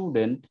the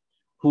student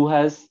who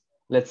has,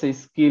 let's say,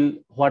 skill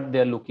what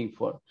they're looking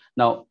for.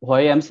 Now,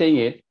 why I'm saying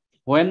it,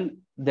 when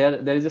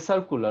there is a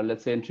circular,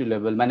 let's say entry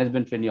level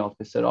management trainee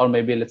officer, or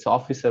maybe let's say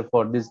officer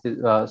for this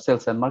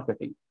sales and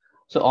marketing.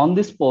 So on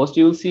this post,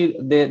 you'll see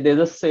they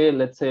just say,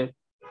 let's say,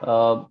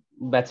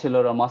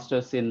 bachelor or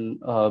masters in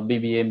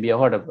BBA, MBA,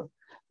 whatever.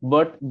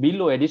 But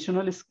below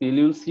additional skill,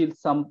 you'll see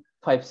some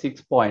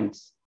 5-6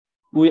 points.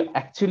 We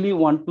actually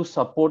want to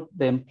support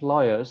the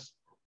employers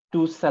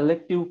to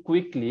select you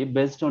quickly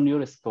based on your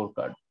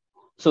scorecard.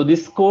 So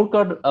this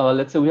scorecard,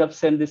 let's say we have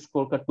sent this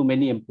scorecard to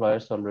many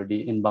employers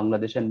already in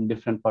Bangladesh and in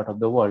different part of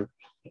the world.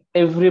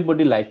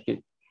 Everybody liked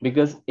it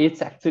because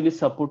it's actually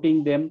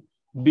supporting them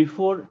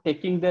before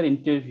taking their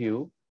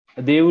interview.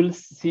 They will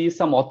see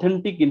some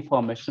authentic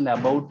information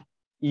about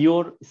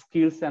your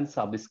skills and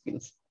sub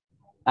skills,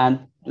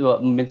 and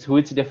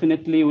which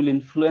definitely will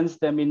influence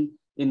them in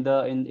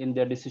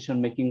their decision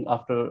making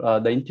after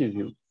the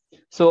interview.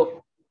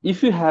 So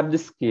if you have the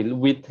skill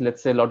with,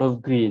 let's say, a lot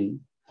of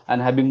green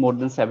and having more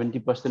than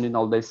 70% in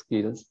all the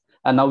skills,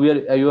 and now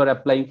you are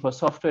applying for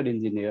software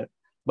engineer,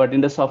 but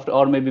in the software,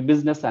 or maybe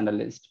business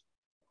analyst,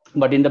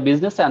 but in the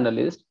business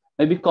analyst,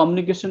 maybe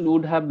communication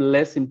would have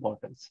less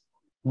importance,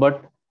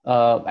 but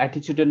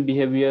attitude and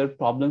behavior,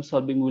 problem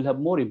solving will have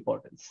more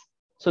importance.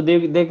 So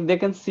they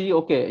can see,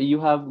 okay, you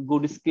have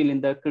good skill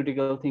in the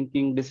critical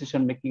thinking,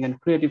 decision making,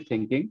 and creative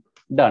thinking.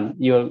 Done.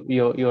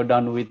 You're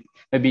done with,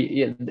 maybe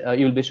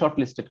you'll be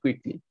shortlisted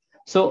quickly.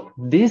 So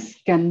this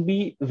can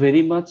be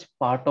very much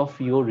part of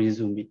your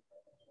resume,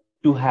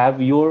 to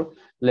have your,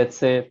 let's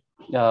say,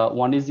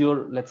 one is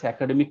your, let's say,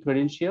 academic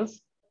credentials,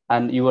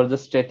 and you are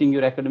just stating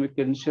your academic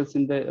credentials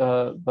in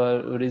the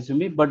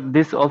resume, but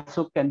this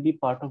also can be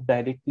part of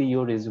directly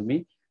your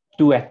resume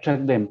to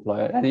attract the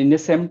employer. And in the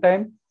same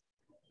time,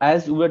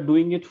 as we are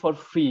doing it for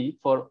free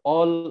for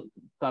all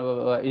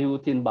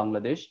youth in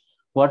Bangladesh,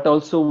 what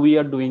also we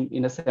are doing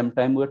in the same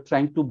time, we're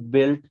trying to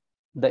build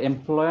the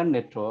employer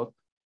network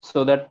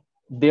so that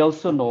they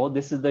also know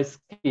this is the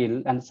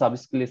skill and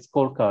sub-skill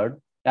scorecard,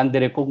 and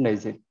they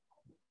recognize it.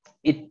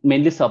 It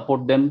mainly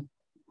support them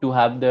to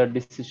have their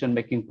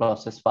decision-making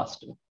process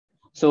faster.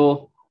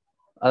 So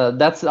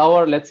that's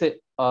our, let's say,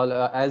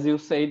 as you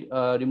said,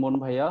 Rimon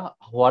Bhaiya,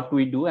 what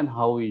we do and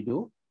how we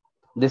do.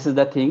 This is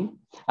the thing.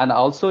 And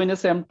also in the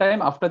same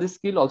time, after this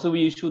skill, also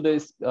we issue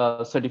this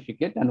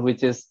certificate, and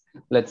which is,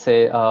 let's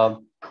say,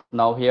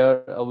 now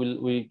here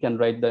we can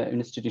write the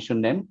institution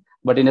name.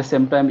 But in the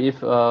same time, if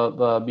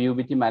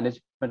BUBT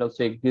management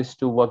also agrees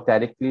to work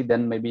directly,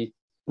 then maybe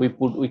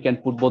we can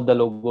put both the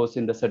logos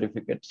in the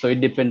certificate. So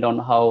it depends on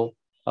how,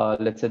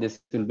 let's say,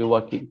 this will be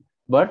working.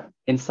 But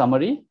in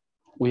summary,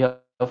 we have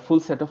a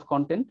full set of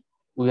content.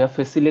 We have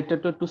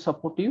facilitator to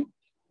support you.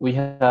 We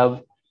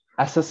have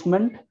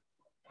assessment,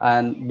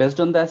 and based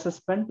on the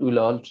assessment,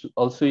 we'll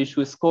also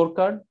issue a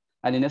scorecard,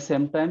 and in the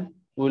same time,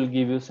 we'll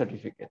give you a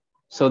certificate.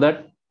 So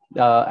that,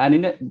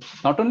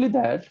 not only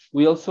that,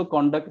 we also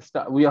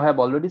we have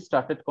already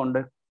started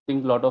conducting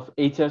a lot of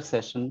HR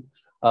session,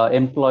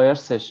 employer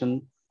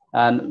session,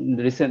 and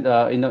recent,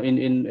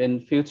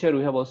 in future,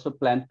 we have also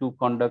planned to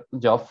conduct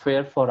job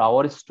fair for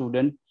our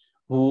students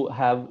who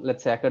have,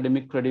 let's say,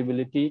 academic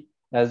credibility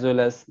as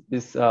well as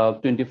this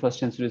 21st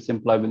century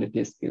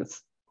employability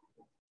skills.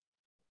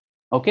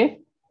 Okay.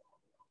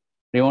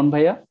 Rimon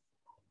Bhaiya?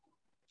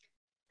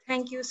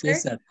 Thank you, sir.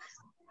 Yes, sir.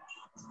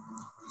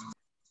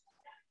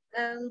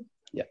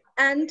 Yeah.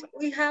 And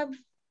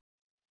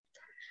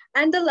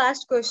the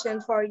last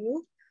question for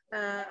you,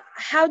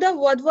 how the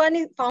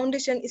Wadhwani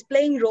Foundation is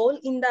playing role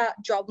in the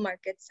job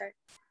market, sir?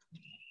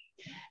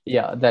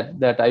 Yeah,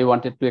 that I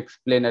wanted to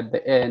explain at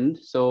the end.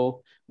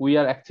 So we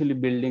are actually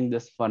building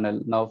this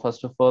funnel. Now,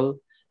 first of all,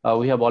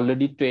 we have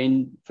already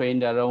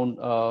trained around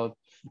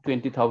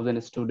 20,000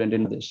 students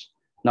in this.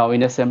 Now,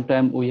 in the same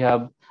time, we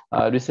have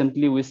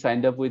recently we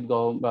signed up with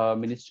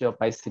Ministry of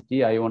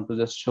ICT. I want to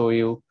just show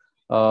you.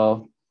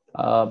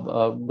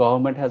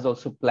 Government has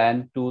also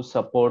planned to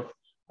support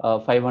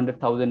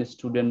 500,000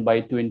 students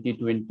by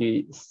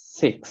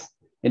 2026.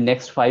 In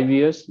next 5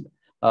 years,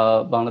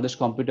 Bangladesh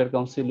Computer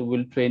Council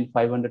will train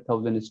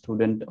 500,000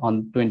 students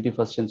on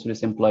 21st century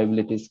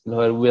employability skill,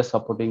 where we are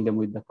supporting them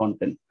with the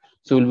content.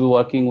 So we'll be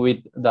working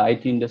with the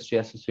IT Industry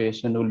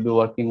Association. We'll be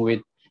working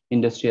with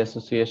industry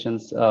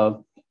associations,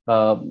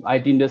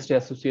 IT Industry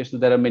Associations.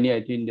 There are many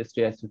IT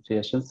Industry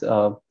Associations,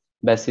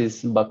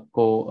 BASIS,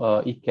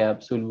 BACCO,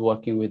 ECAP. So we'll be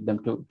working with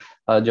them to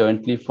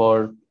jointly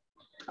for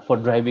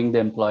driving the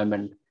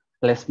employment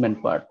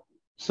placement part.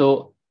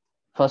 So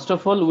first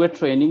of all, we're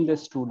training the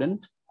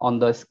student on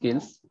the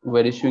skills.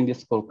 We're issuing the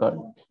scorecard,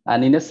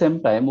 and in the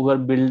same time, we're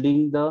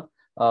building the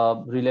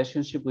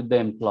relationship with the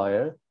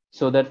employer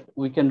so that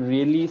we can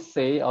really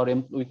say, or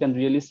we can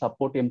really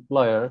support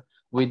employer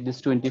with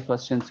this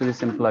 21st century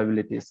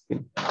employability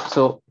skill.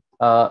 So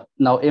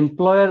now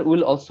employer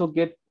will also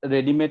get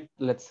ready-made,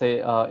 let's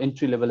say,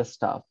 entry-level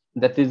staff.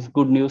 That is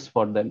good news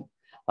for them.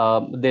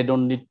 They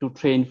don't need to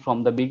train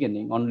from the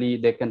beginning. Only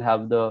they can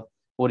have the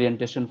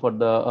orientation for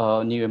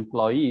the new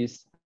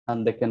employees,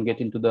 and they can get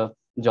into the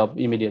job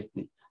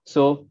immediately.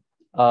 So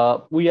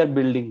we are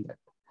building that.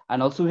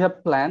 And also we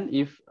have planned,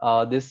 if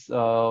this,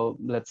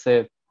 let's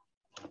say,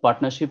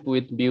 partnership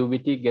with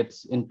BUBT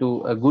gets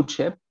into a good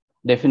shape,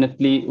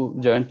 definitely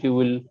jointly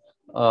will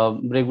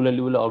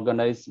regularly will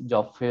organize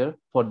job fair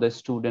for the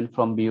student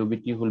from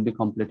BUBT who will be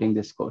completing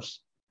this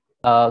course.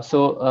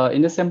 So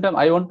in the same time,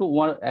 I want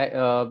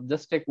to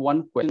just take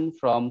one question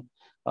from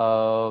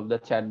the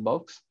chat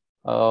box,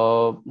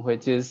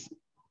 which is,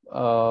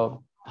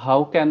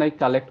 how can I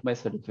collect my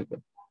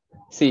certificate?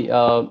 See,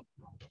 after,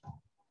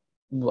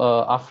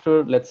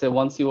 let's say,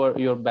 once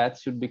your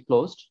batch should be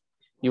closed,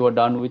 you are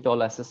done with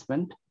all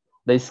assessment,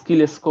 the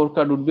skill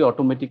scorecard would be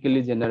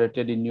automatically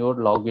generated in your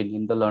login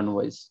in the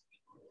LearnWise.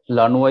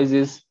 LearnWise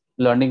is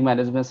learning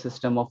management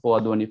system of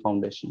Wadhwani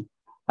Foundation,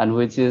 and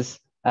which is,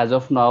 as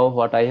of now,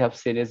 what I have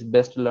seen is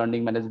best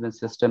learning management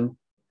system,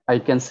 I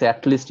can say,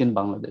 at least in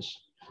Bangladesh.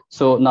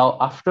 So now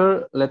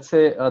after, let's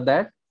say,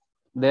 that,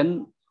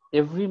 then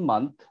every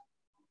month,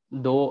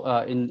 though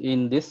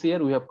in this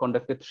year we have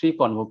conducted 3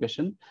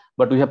 convocation,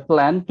 but we have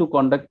planned to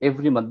conduct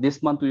every month.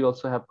 This month we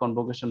also have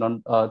convocation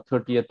on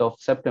 30th of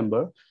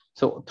September.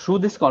 So through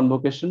this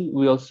convocation,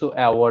 we also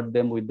award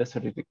them with the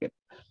certificate.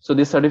 So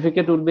this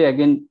certificate will be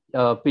again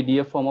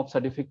PDF form of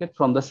certificate.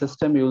 From the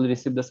system, you will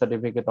receive the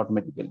certificate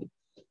automatically.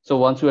 So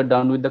once you are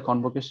done with the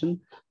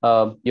convocation,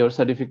 your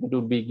certificate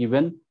will be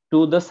given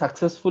to the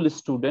successful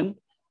student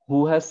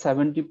who has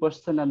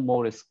 70% and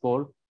more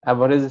score,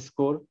 average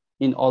score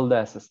in all the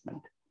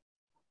assessment.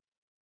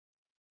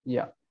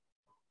 Yeah.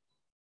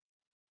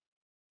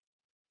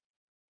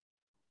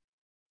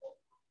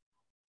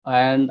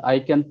 And I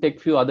can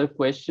take few other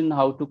questions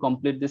how to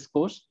complete this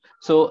course.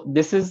 So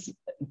this is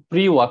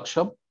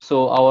pre-workshop.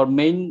 So our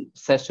main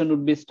session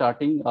would be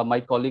starting.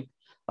 My colleague,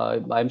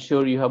 I'm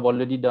sure you have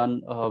already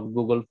done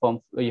Google form.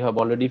 You have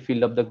already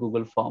filled up the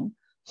Google form.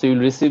 So you'll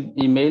receive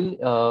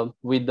email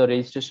with the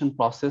registration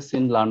process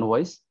in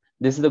LearnWise.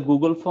 This is the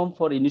Google form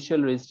for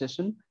initial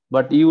registration,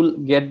 but you will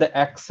get the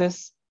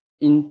access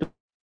into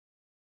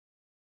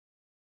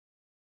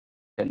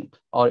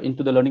or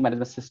into the learning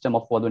management system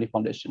of Wadhwani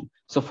Foundation.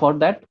 So for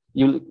that,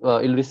 you'll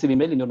receive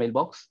email in your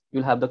mailbox.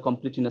 You'll have the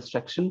complete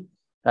instruction,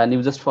 and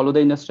you just follow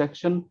the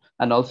instruction,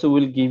 and also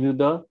will give you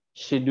the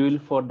schedule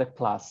for the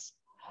class.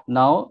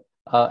 Now,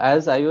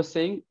 as I was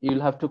saying,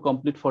 you'll have to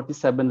complete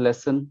 47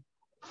 lessons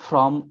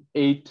from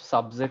 8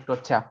 subject or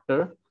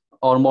chapter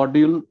or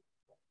module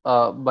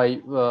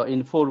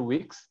in 4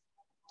 weeks.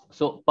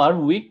 So per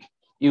week,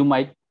 you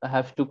might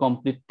have to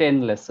complete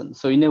 10 lessons.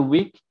 So in a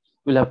week,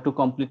 you'll have to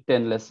complete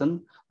 10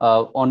 lessons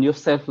on your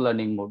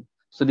self-learning mode.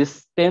 So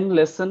this 10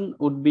 lesson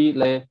would be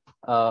like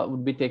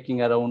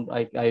taking around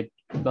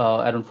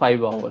around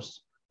 5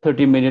 hours,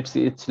 30 minutes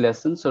each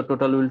lesson. So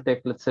total will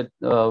take, let's say,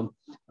 5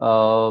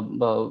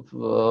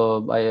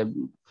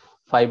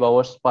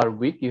 hours per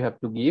week you have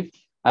to give,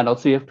 and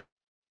also you have to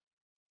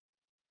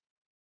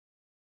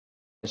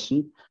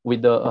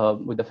with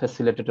the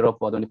facilitator of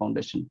Wadhwani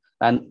Foundation.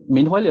 And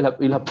meanwhile,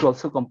 you'll have to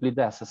also complete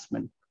the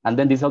assessment, and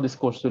then this is how this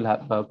course will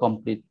have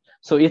complete.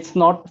 So it's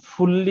not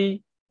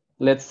fully,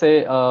 let's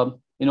say,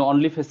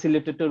 only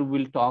facilitator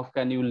will talk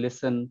and you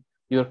listen,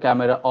 your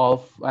camera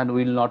off, and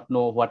will not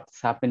know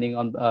what's happening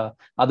on the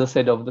other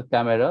side of the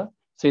camera.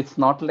 So it's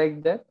not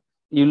like that.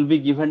 You'll be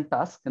given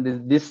task,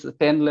 and this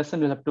 10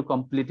 lesson you'll have to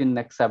complete in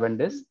next 7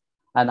 days.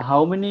 And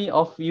how many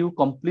of you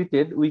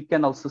completed, we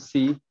can also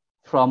see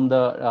from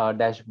the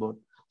dashboard.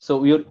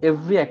 So your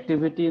every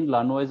activity in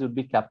LearnWise will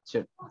be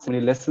captured. How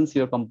many lessons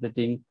you're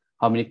completing,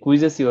 how many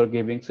quizzes you are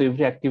giving. So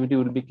every activity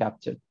will be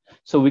captured.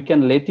 So we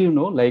can let you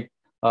know, like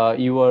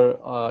you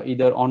are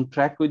either on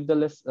track with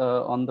the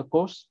on the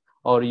course,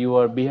 or you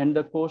are behind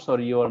the course,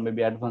 or you are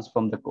maybe advanced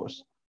from the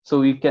course.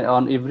 So we can,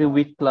 on every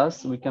week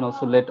class, we can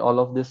also let all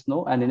of this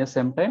know. And in the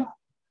same time,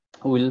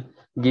 we'll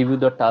give you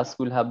the task.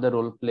 We'll have the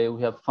role play.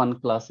 We have fun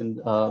class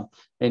in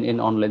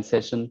online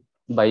session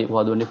by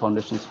Wadhwani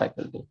Foundation's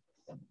faculty.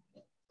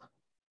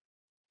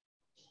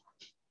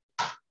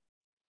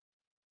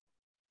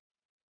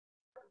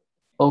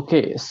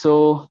 Okay,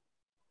 so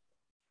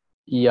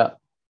yeah,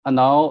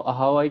 now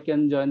how I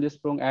can join this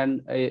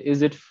program, and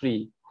is it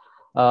free?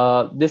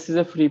 This is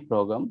a free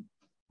program,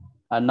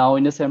 and now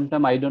in the same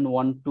time, I don't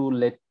want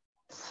to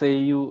say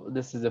you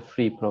this is a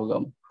free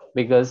program,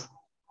 because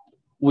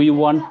we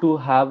want to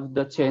have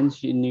the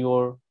change in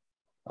your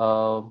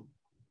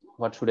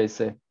what should I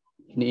say,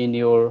 in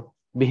your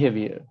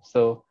behavior.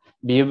 So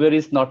behavior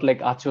is not like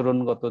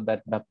acharon goto,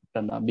 that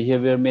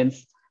behavior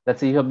means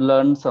that you have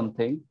learned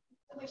something,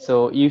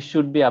 so you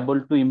should be able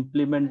to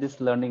implement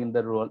this learning in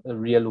the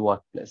real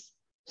workplace.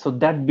 So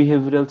that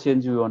behavioral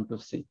change we want to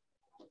see.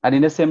 And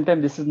in the same time,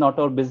 this is not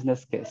our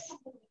business case.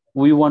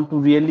 We want to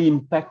really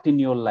impact in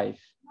your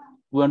life.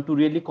 We want to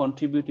really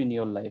contribute in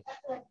your life.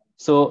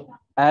 So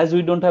as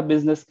we don't have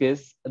business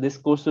case, this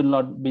course will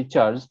not be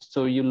charged. So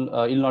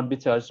you'll not be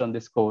charged on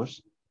this course.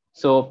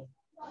 So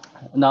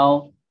now,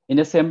 in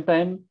the same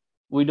time,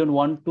 we don't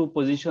want to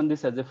position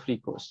this as a free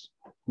course,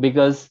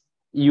 because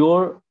your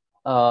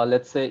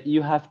let's say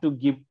you have to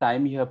give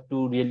time, you have to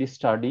really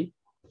study,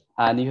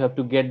 and you have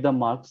to get the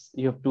marks,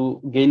 you have to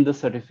gain the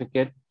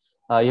certificate,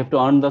 you have to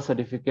earn the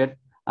certificate.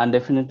 And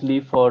definitely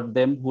for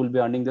them who will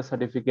be earning the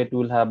certificate,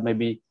 will have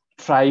maybe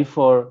try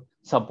for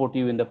support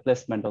you in the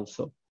placement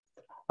also.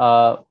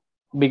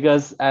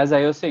 Because as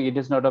I was saying, it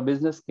is not a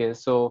business case.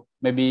 So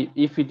maybe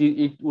if it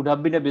would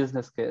have been a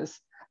business case,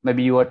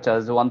 maybe you are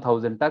charged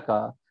 1,000 taka.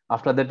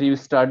 After that, you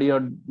study or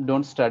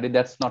don't study,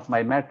 that's not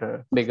my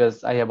matter,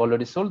 because I have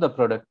already sold the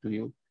product to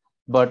you.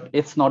 But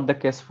it's not the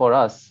case for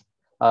us.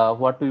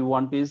 What we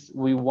want is,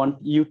 we want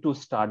you to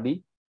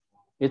study.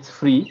 It's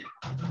free.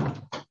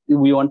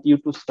 We want you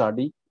to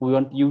study. We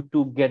want you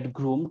to get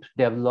groomed,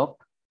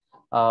 developed,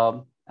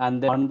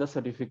 and then earn the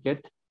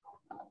certificate.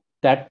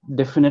 That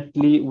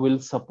definitely will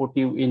support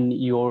you in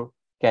your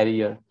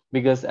career.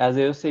 Because as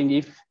I was saying,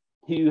 if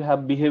you have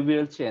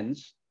behavioral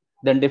change,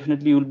 then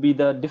definitely you will be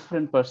the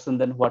different person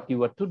than what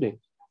you are today.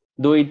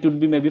 Though it would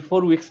be maybe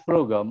 4 weeks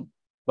program,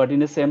 but in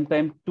the same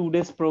time, 2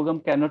 days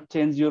program cannot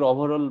change your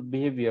overall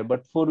behavior,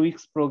 but 4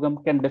 weeks program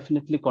can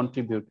definitely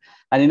contribute.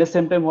 And in the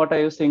same time, what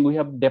I was saying, we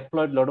have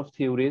deployed a lot of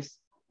theories,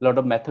 a lot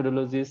of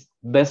methodologies,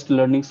 best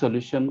learning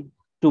solution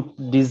to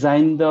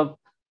design the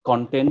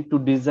content, to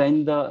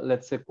design the,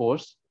 let's say,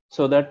 course,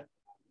 so that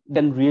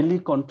can really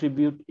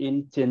contribute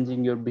in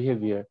changing your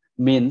behavior.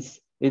 Means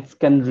it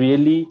can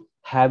really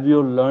have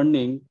your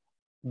learning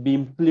be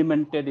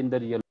implemented in the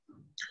real.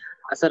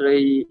 Sir,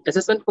 এই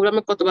assessment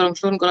প্রোগ্রামে কতবার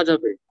অংশগ্রহণ করা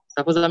যাবে?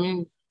 Suppose আমি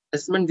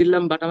assessment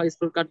দিলাম but আমার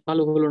score card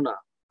ভালো হলো না,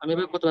 আমি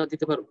এভাবে কতবার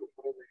দিতে পারবো?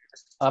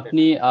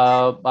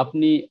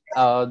 আপনি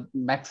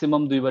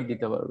ম্যাক্সিমাম 2 বার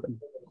দিতে পারবেন।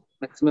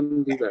 ম্যাক্সিমাম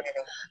 2 বার।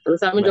 তবে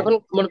স্যার, আমি যখন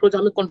মনে করি যে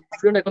আমি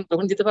কনফিডেন্ট এখন,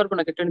 তখন দিতে পারবো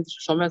না? একটা নির্দিষ্ট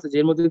সময় আছে যে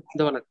এর মধ্যে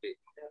দেওয়া লাগবে?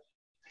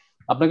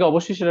 আপনাকে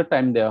অবশ্যই সেটা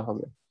টাইম দেওয়া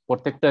হবে।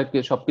 প্রত্যেকটা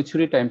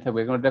সবকিছুরই টাইম থাকবে,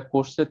 কারণ এটা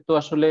কোর্সের তো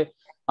আসলে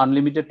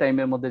আনলিমিটেড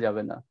টাইমের মধ্যে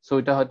যাবে না। সো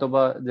এটা হয়তো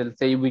বা যে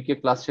এই উইকে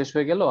ক্লাস শেষ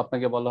হয়ে গেল,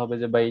 আপনাকে বলা হবে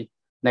যে ভাই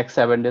নেক্সট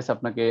 7 ডেজ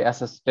আপনাকে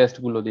অ্যাসেস টেস্ট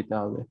গুলো দিতে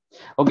হবে।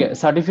 ওকে,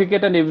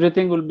 certificate and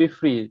everything will be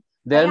free.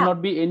 There not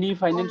be any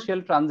financial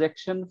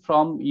transaction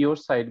from your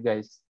side,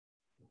 guys.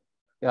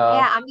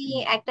 আমি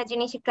একটা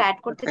জিনিস একটু অ্যাড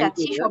করতে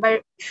চাচ্ছি সবার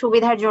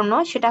সুবিধার জন্য,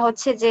 সেটা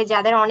হচ্ছে যে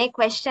যাদের অনেক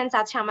কোয়েশ্চেন্স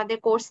আছে আমাদের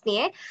কোর্স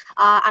নিয়ে,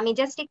 আমি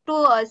জাস্ট একটু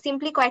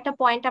সিম্পলি কয়েকটা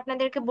পয়েন্ট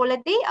আপনাদেরকে বলে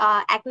দিই।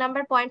 1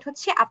 নাম্বার পয়েন্ট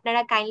হচ্ছে,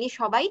 আপনারা কাইন্ডলি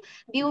সবাই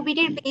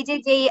বিউবিডির পেজে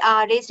যে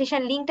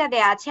রেজিস্ট্রেশন লিঙ্কটা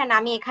দেওয়া আছে, আর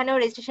আমি এখানেও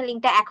রেজিস্ট্রেশন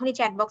লিঙ্কটা এখনই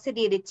চ্যাট বক্সে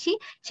দিয়ে দিচ্ছি,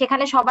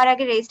 সেখানে সবার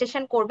আগে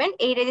রেজিস্ট্রেশন করবেন।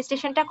 এই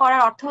রেজিস্ট্রেশনটা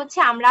করার অর্থ হচ্ছে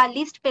আমরা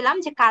লিস্ট পেলাম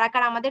যে কারা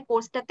কারা আমাদের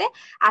কোর্সটাতে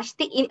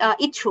আসতে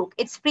ইচ্ছুক।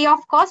 ইটস ফ্রি অফ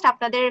কস্ট,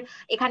 আপনাদের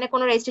এখানে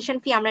কোনো রেজিস্ট্রেশন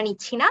ফি আমরা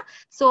নিচ্ছি না।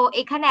 সো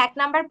এখানে 1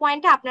 নাম্বার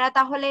পয়েন্টে আপনারা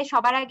তাহলে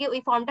সবার আগে ওই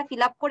ফর্মটা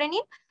ফিল আপ করে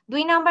নিন।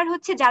 2 নাম্বার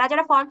হচ্ছে, যারা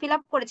যারা ফর্ম ফিল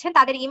আপ করেছেন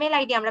তাদের ইমেল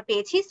আইডি আমরা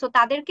পেয়েছি, সো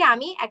তাদেরকে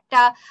আমি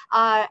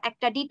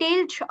একটা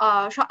ডিটেইলড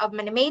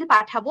মানে মেইল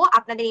পাঠাবো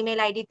আপনাদের ইমেল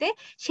আইডিতে।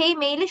 সেই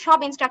মেইলে সব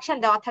ইনস্ট্রাকশন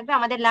দেওয়া থাকবে।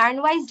 আমাদের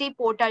লার্নওয়াইজ যে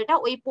পোর্টালটা,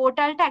 ওই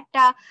পোর্টালটা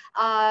একটা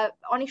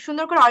অনেক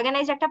সুন্দর করে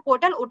অর্গানাইজ একটা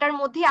পোর্টাল, ওটার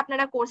মধ্যেই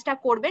আপনারা কোর্সটা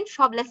করবেন,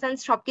 সব লেসন্স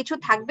সবকিছু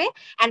থাকবে।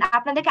 এন্ড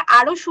আপনাদেরকে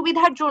আরো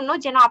সুবিধার জন্য,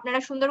 যেন আপনারা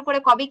সুন্দর করে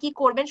কবে কি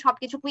করবেন,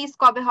 সবকিছু কুইজ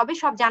কবে হবে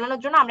সব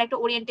জানানোর জন্য আমরা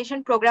একটা ওরিয়েন্টেশন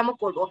প্রোগ্রামও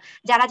করব।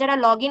 যারা যারা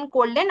লগ ইন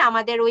করলেন,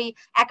 আমাদের ওই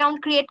অ্যাকাউন্ট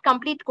ক্রিয়েট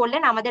কমপ্লিট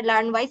করলেন আমাদের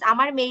লার্নওয়াইজ,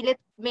 আমার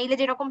মেইলে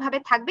যেরকম ভাবে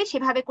থাকবে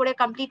সেভাবে করে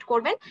কমপ্লিট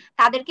করবেন,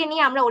 তাদেরকে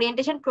নিয়ে আমরা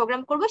ওরিয়েন্টেশন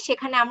প্রোগ্রাম করব।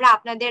 সেখানে আমরা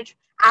আপনাদের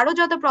আরো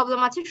যত প্রবলেম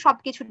আছে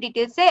সবকিছু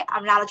ডিটেলসে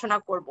আমরা আলোচনা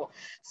করব।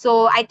 সো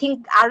আই থিঙ্ক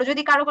আরো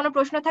যদি কারো কোনো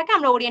প্রশ্ন থাকে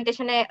আমরা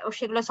ওরিয়েন্টেশনে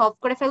সেগুলো সলভ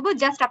করে ফেলবো।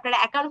 জাস্ট আপনারা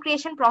অ্যাকাউন্ট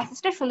ক্রিয়েশন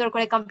প্রসেসটা সুন্দর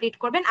করে কমপ্লিট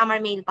করবেন আমার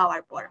মেইল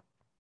পাওয়ার পর।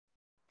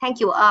 থ্যাংক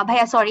ইউ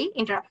ভাইয়া, সরি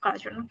ইন্টারাপ্ট করার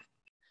জন্য।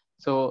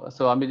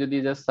 সো আমি যদি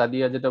জাস্ট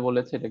সাদিয়া যেটা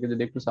বলেছে এটাকে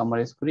যদি একটু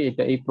সামারাইজ করি,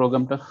 এই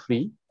প্রোগ্রামটা ফ্রি,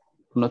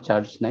 কোনো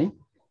চার্জ নাই।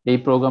 এই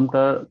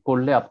প্রোগ্রামটা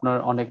করলে আপনার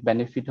অনেক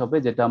বেনিফিট হবে,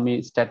 যেটা আমি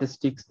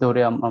স্ট্যাটিস্টিক্স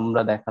ধরে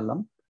আমরা দেখালাম।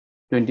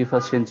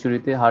 21st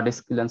সেঞ্চুরিতে hard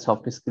skill and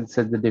soft skills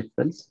এর যে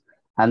difference,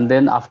 and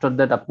then after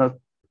that আপনার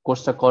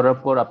কোর্সটা করার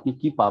পর আপনি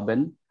কি পাবেন,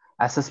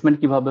 অ্যাসেসমেন্ট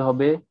কিভাবে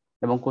হবে,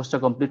 এবং কোর্সটা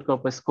কমপ্লিট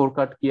করার পর স্কোর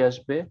কার্ড কি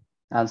আসবে,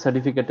 এন্ড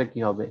সার্টিফিকেটটা কি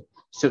হবে,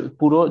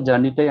 পুরো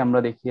জার্নিটাই আমরা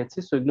দেখিয়েছি।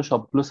 সো এগুলো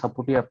সবগুলো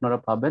সাপোর্টই আপনারা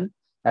পাবেন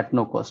অ্যাট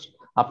নো কস্ট।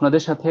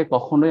 আপনাদের সাথে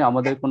কখনোই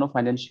আমাদের কোনো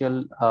ফাইন্যান্সিয়াল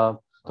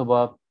অথবা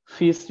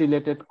ফিস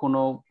রিলেটেড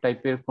কোনো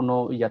টাইপের কোনো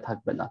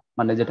থাকবে না,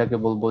 মানে যেটাকে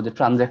বলবো যে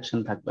ট্রানজাকশন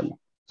থাকবে না।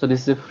 So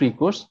this is a free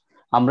course.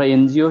 আমরা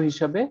এনজিও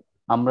হিসাবে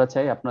আমরা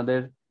চাই আপনাদের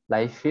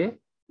লাইফে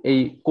এই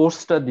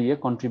কোর্সটা দিয়ে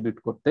কন্ট্রিবিউট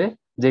করতে,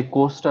 যে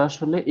কোর্সটা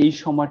আসলে এই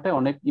সময়টা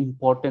অনেক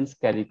ইম্পর্টেন্স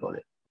ক্যারি করে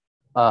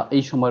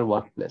এই সময়ের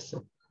ওয়ার্ক প্লেসে।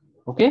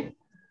 ওকে,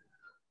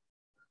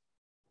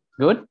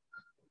 good,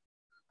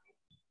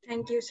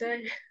 thank you sir.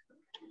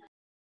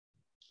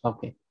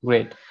 Okay,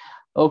 great.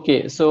 Okay,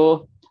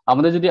 so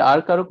আমাদের যদি আর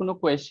কারো কোনো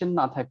কোয়েশ্চেন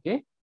না থাকে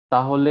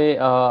তাহলে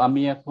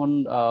আমি এখন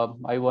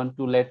I want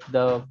to let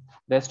the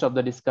rest of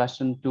the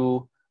discussion to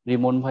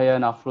Rimon Bhaiya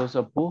and Afroz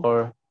Appu for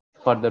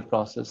further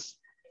process.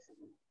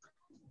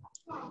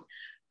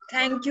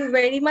 Thank you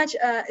very much,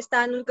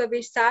 Stanul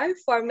Kabir sir,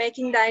 for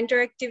making the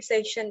interactive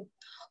session.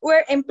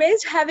 We're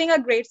impressed having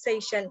a great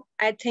session.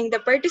 I think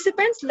the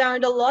participants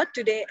learned a lot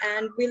today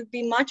and will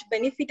be much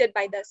benefited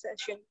by the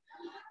session.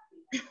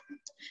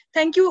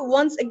 Thank you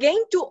once again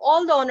to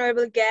all the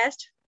honorable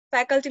guests,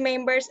 faculty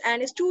members,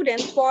 and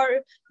students for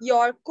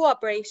your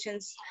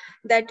cooperations.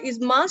 That is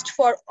must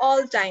for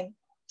all time.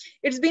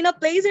 It's been a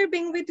pleasure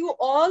being with you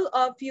all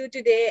of you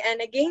today, and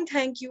again,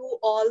 thank you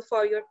all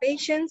for your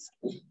patience.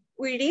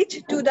 We reach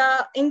to the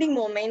ending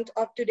moment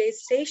of today's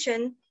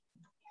session.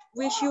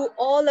 Wish you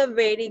all a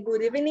very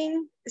good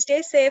evening.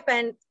 Stay safe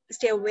and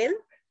stay well.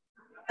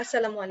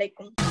 Assalamu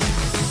alaikum.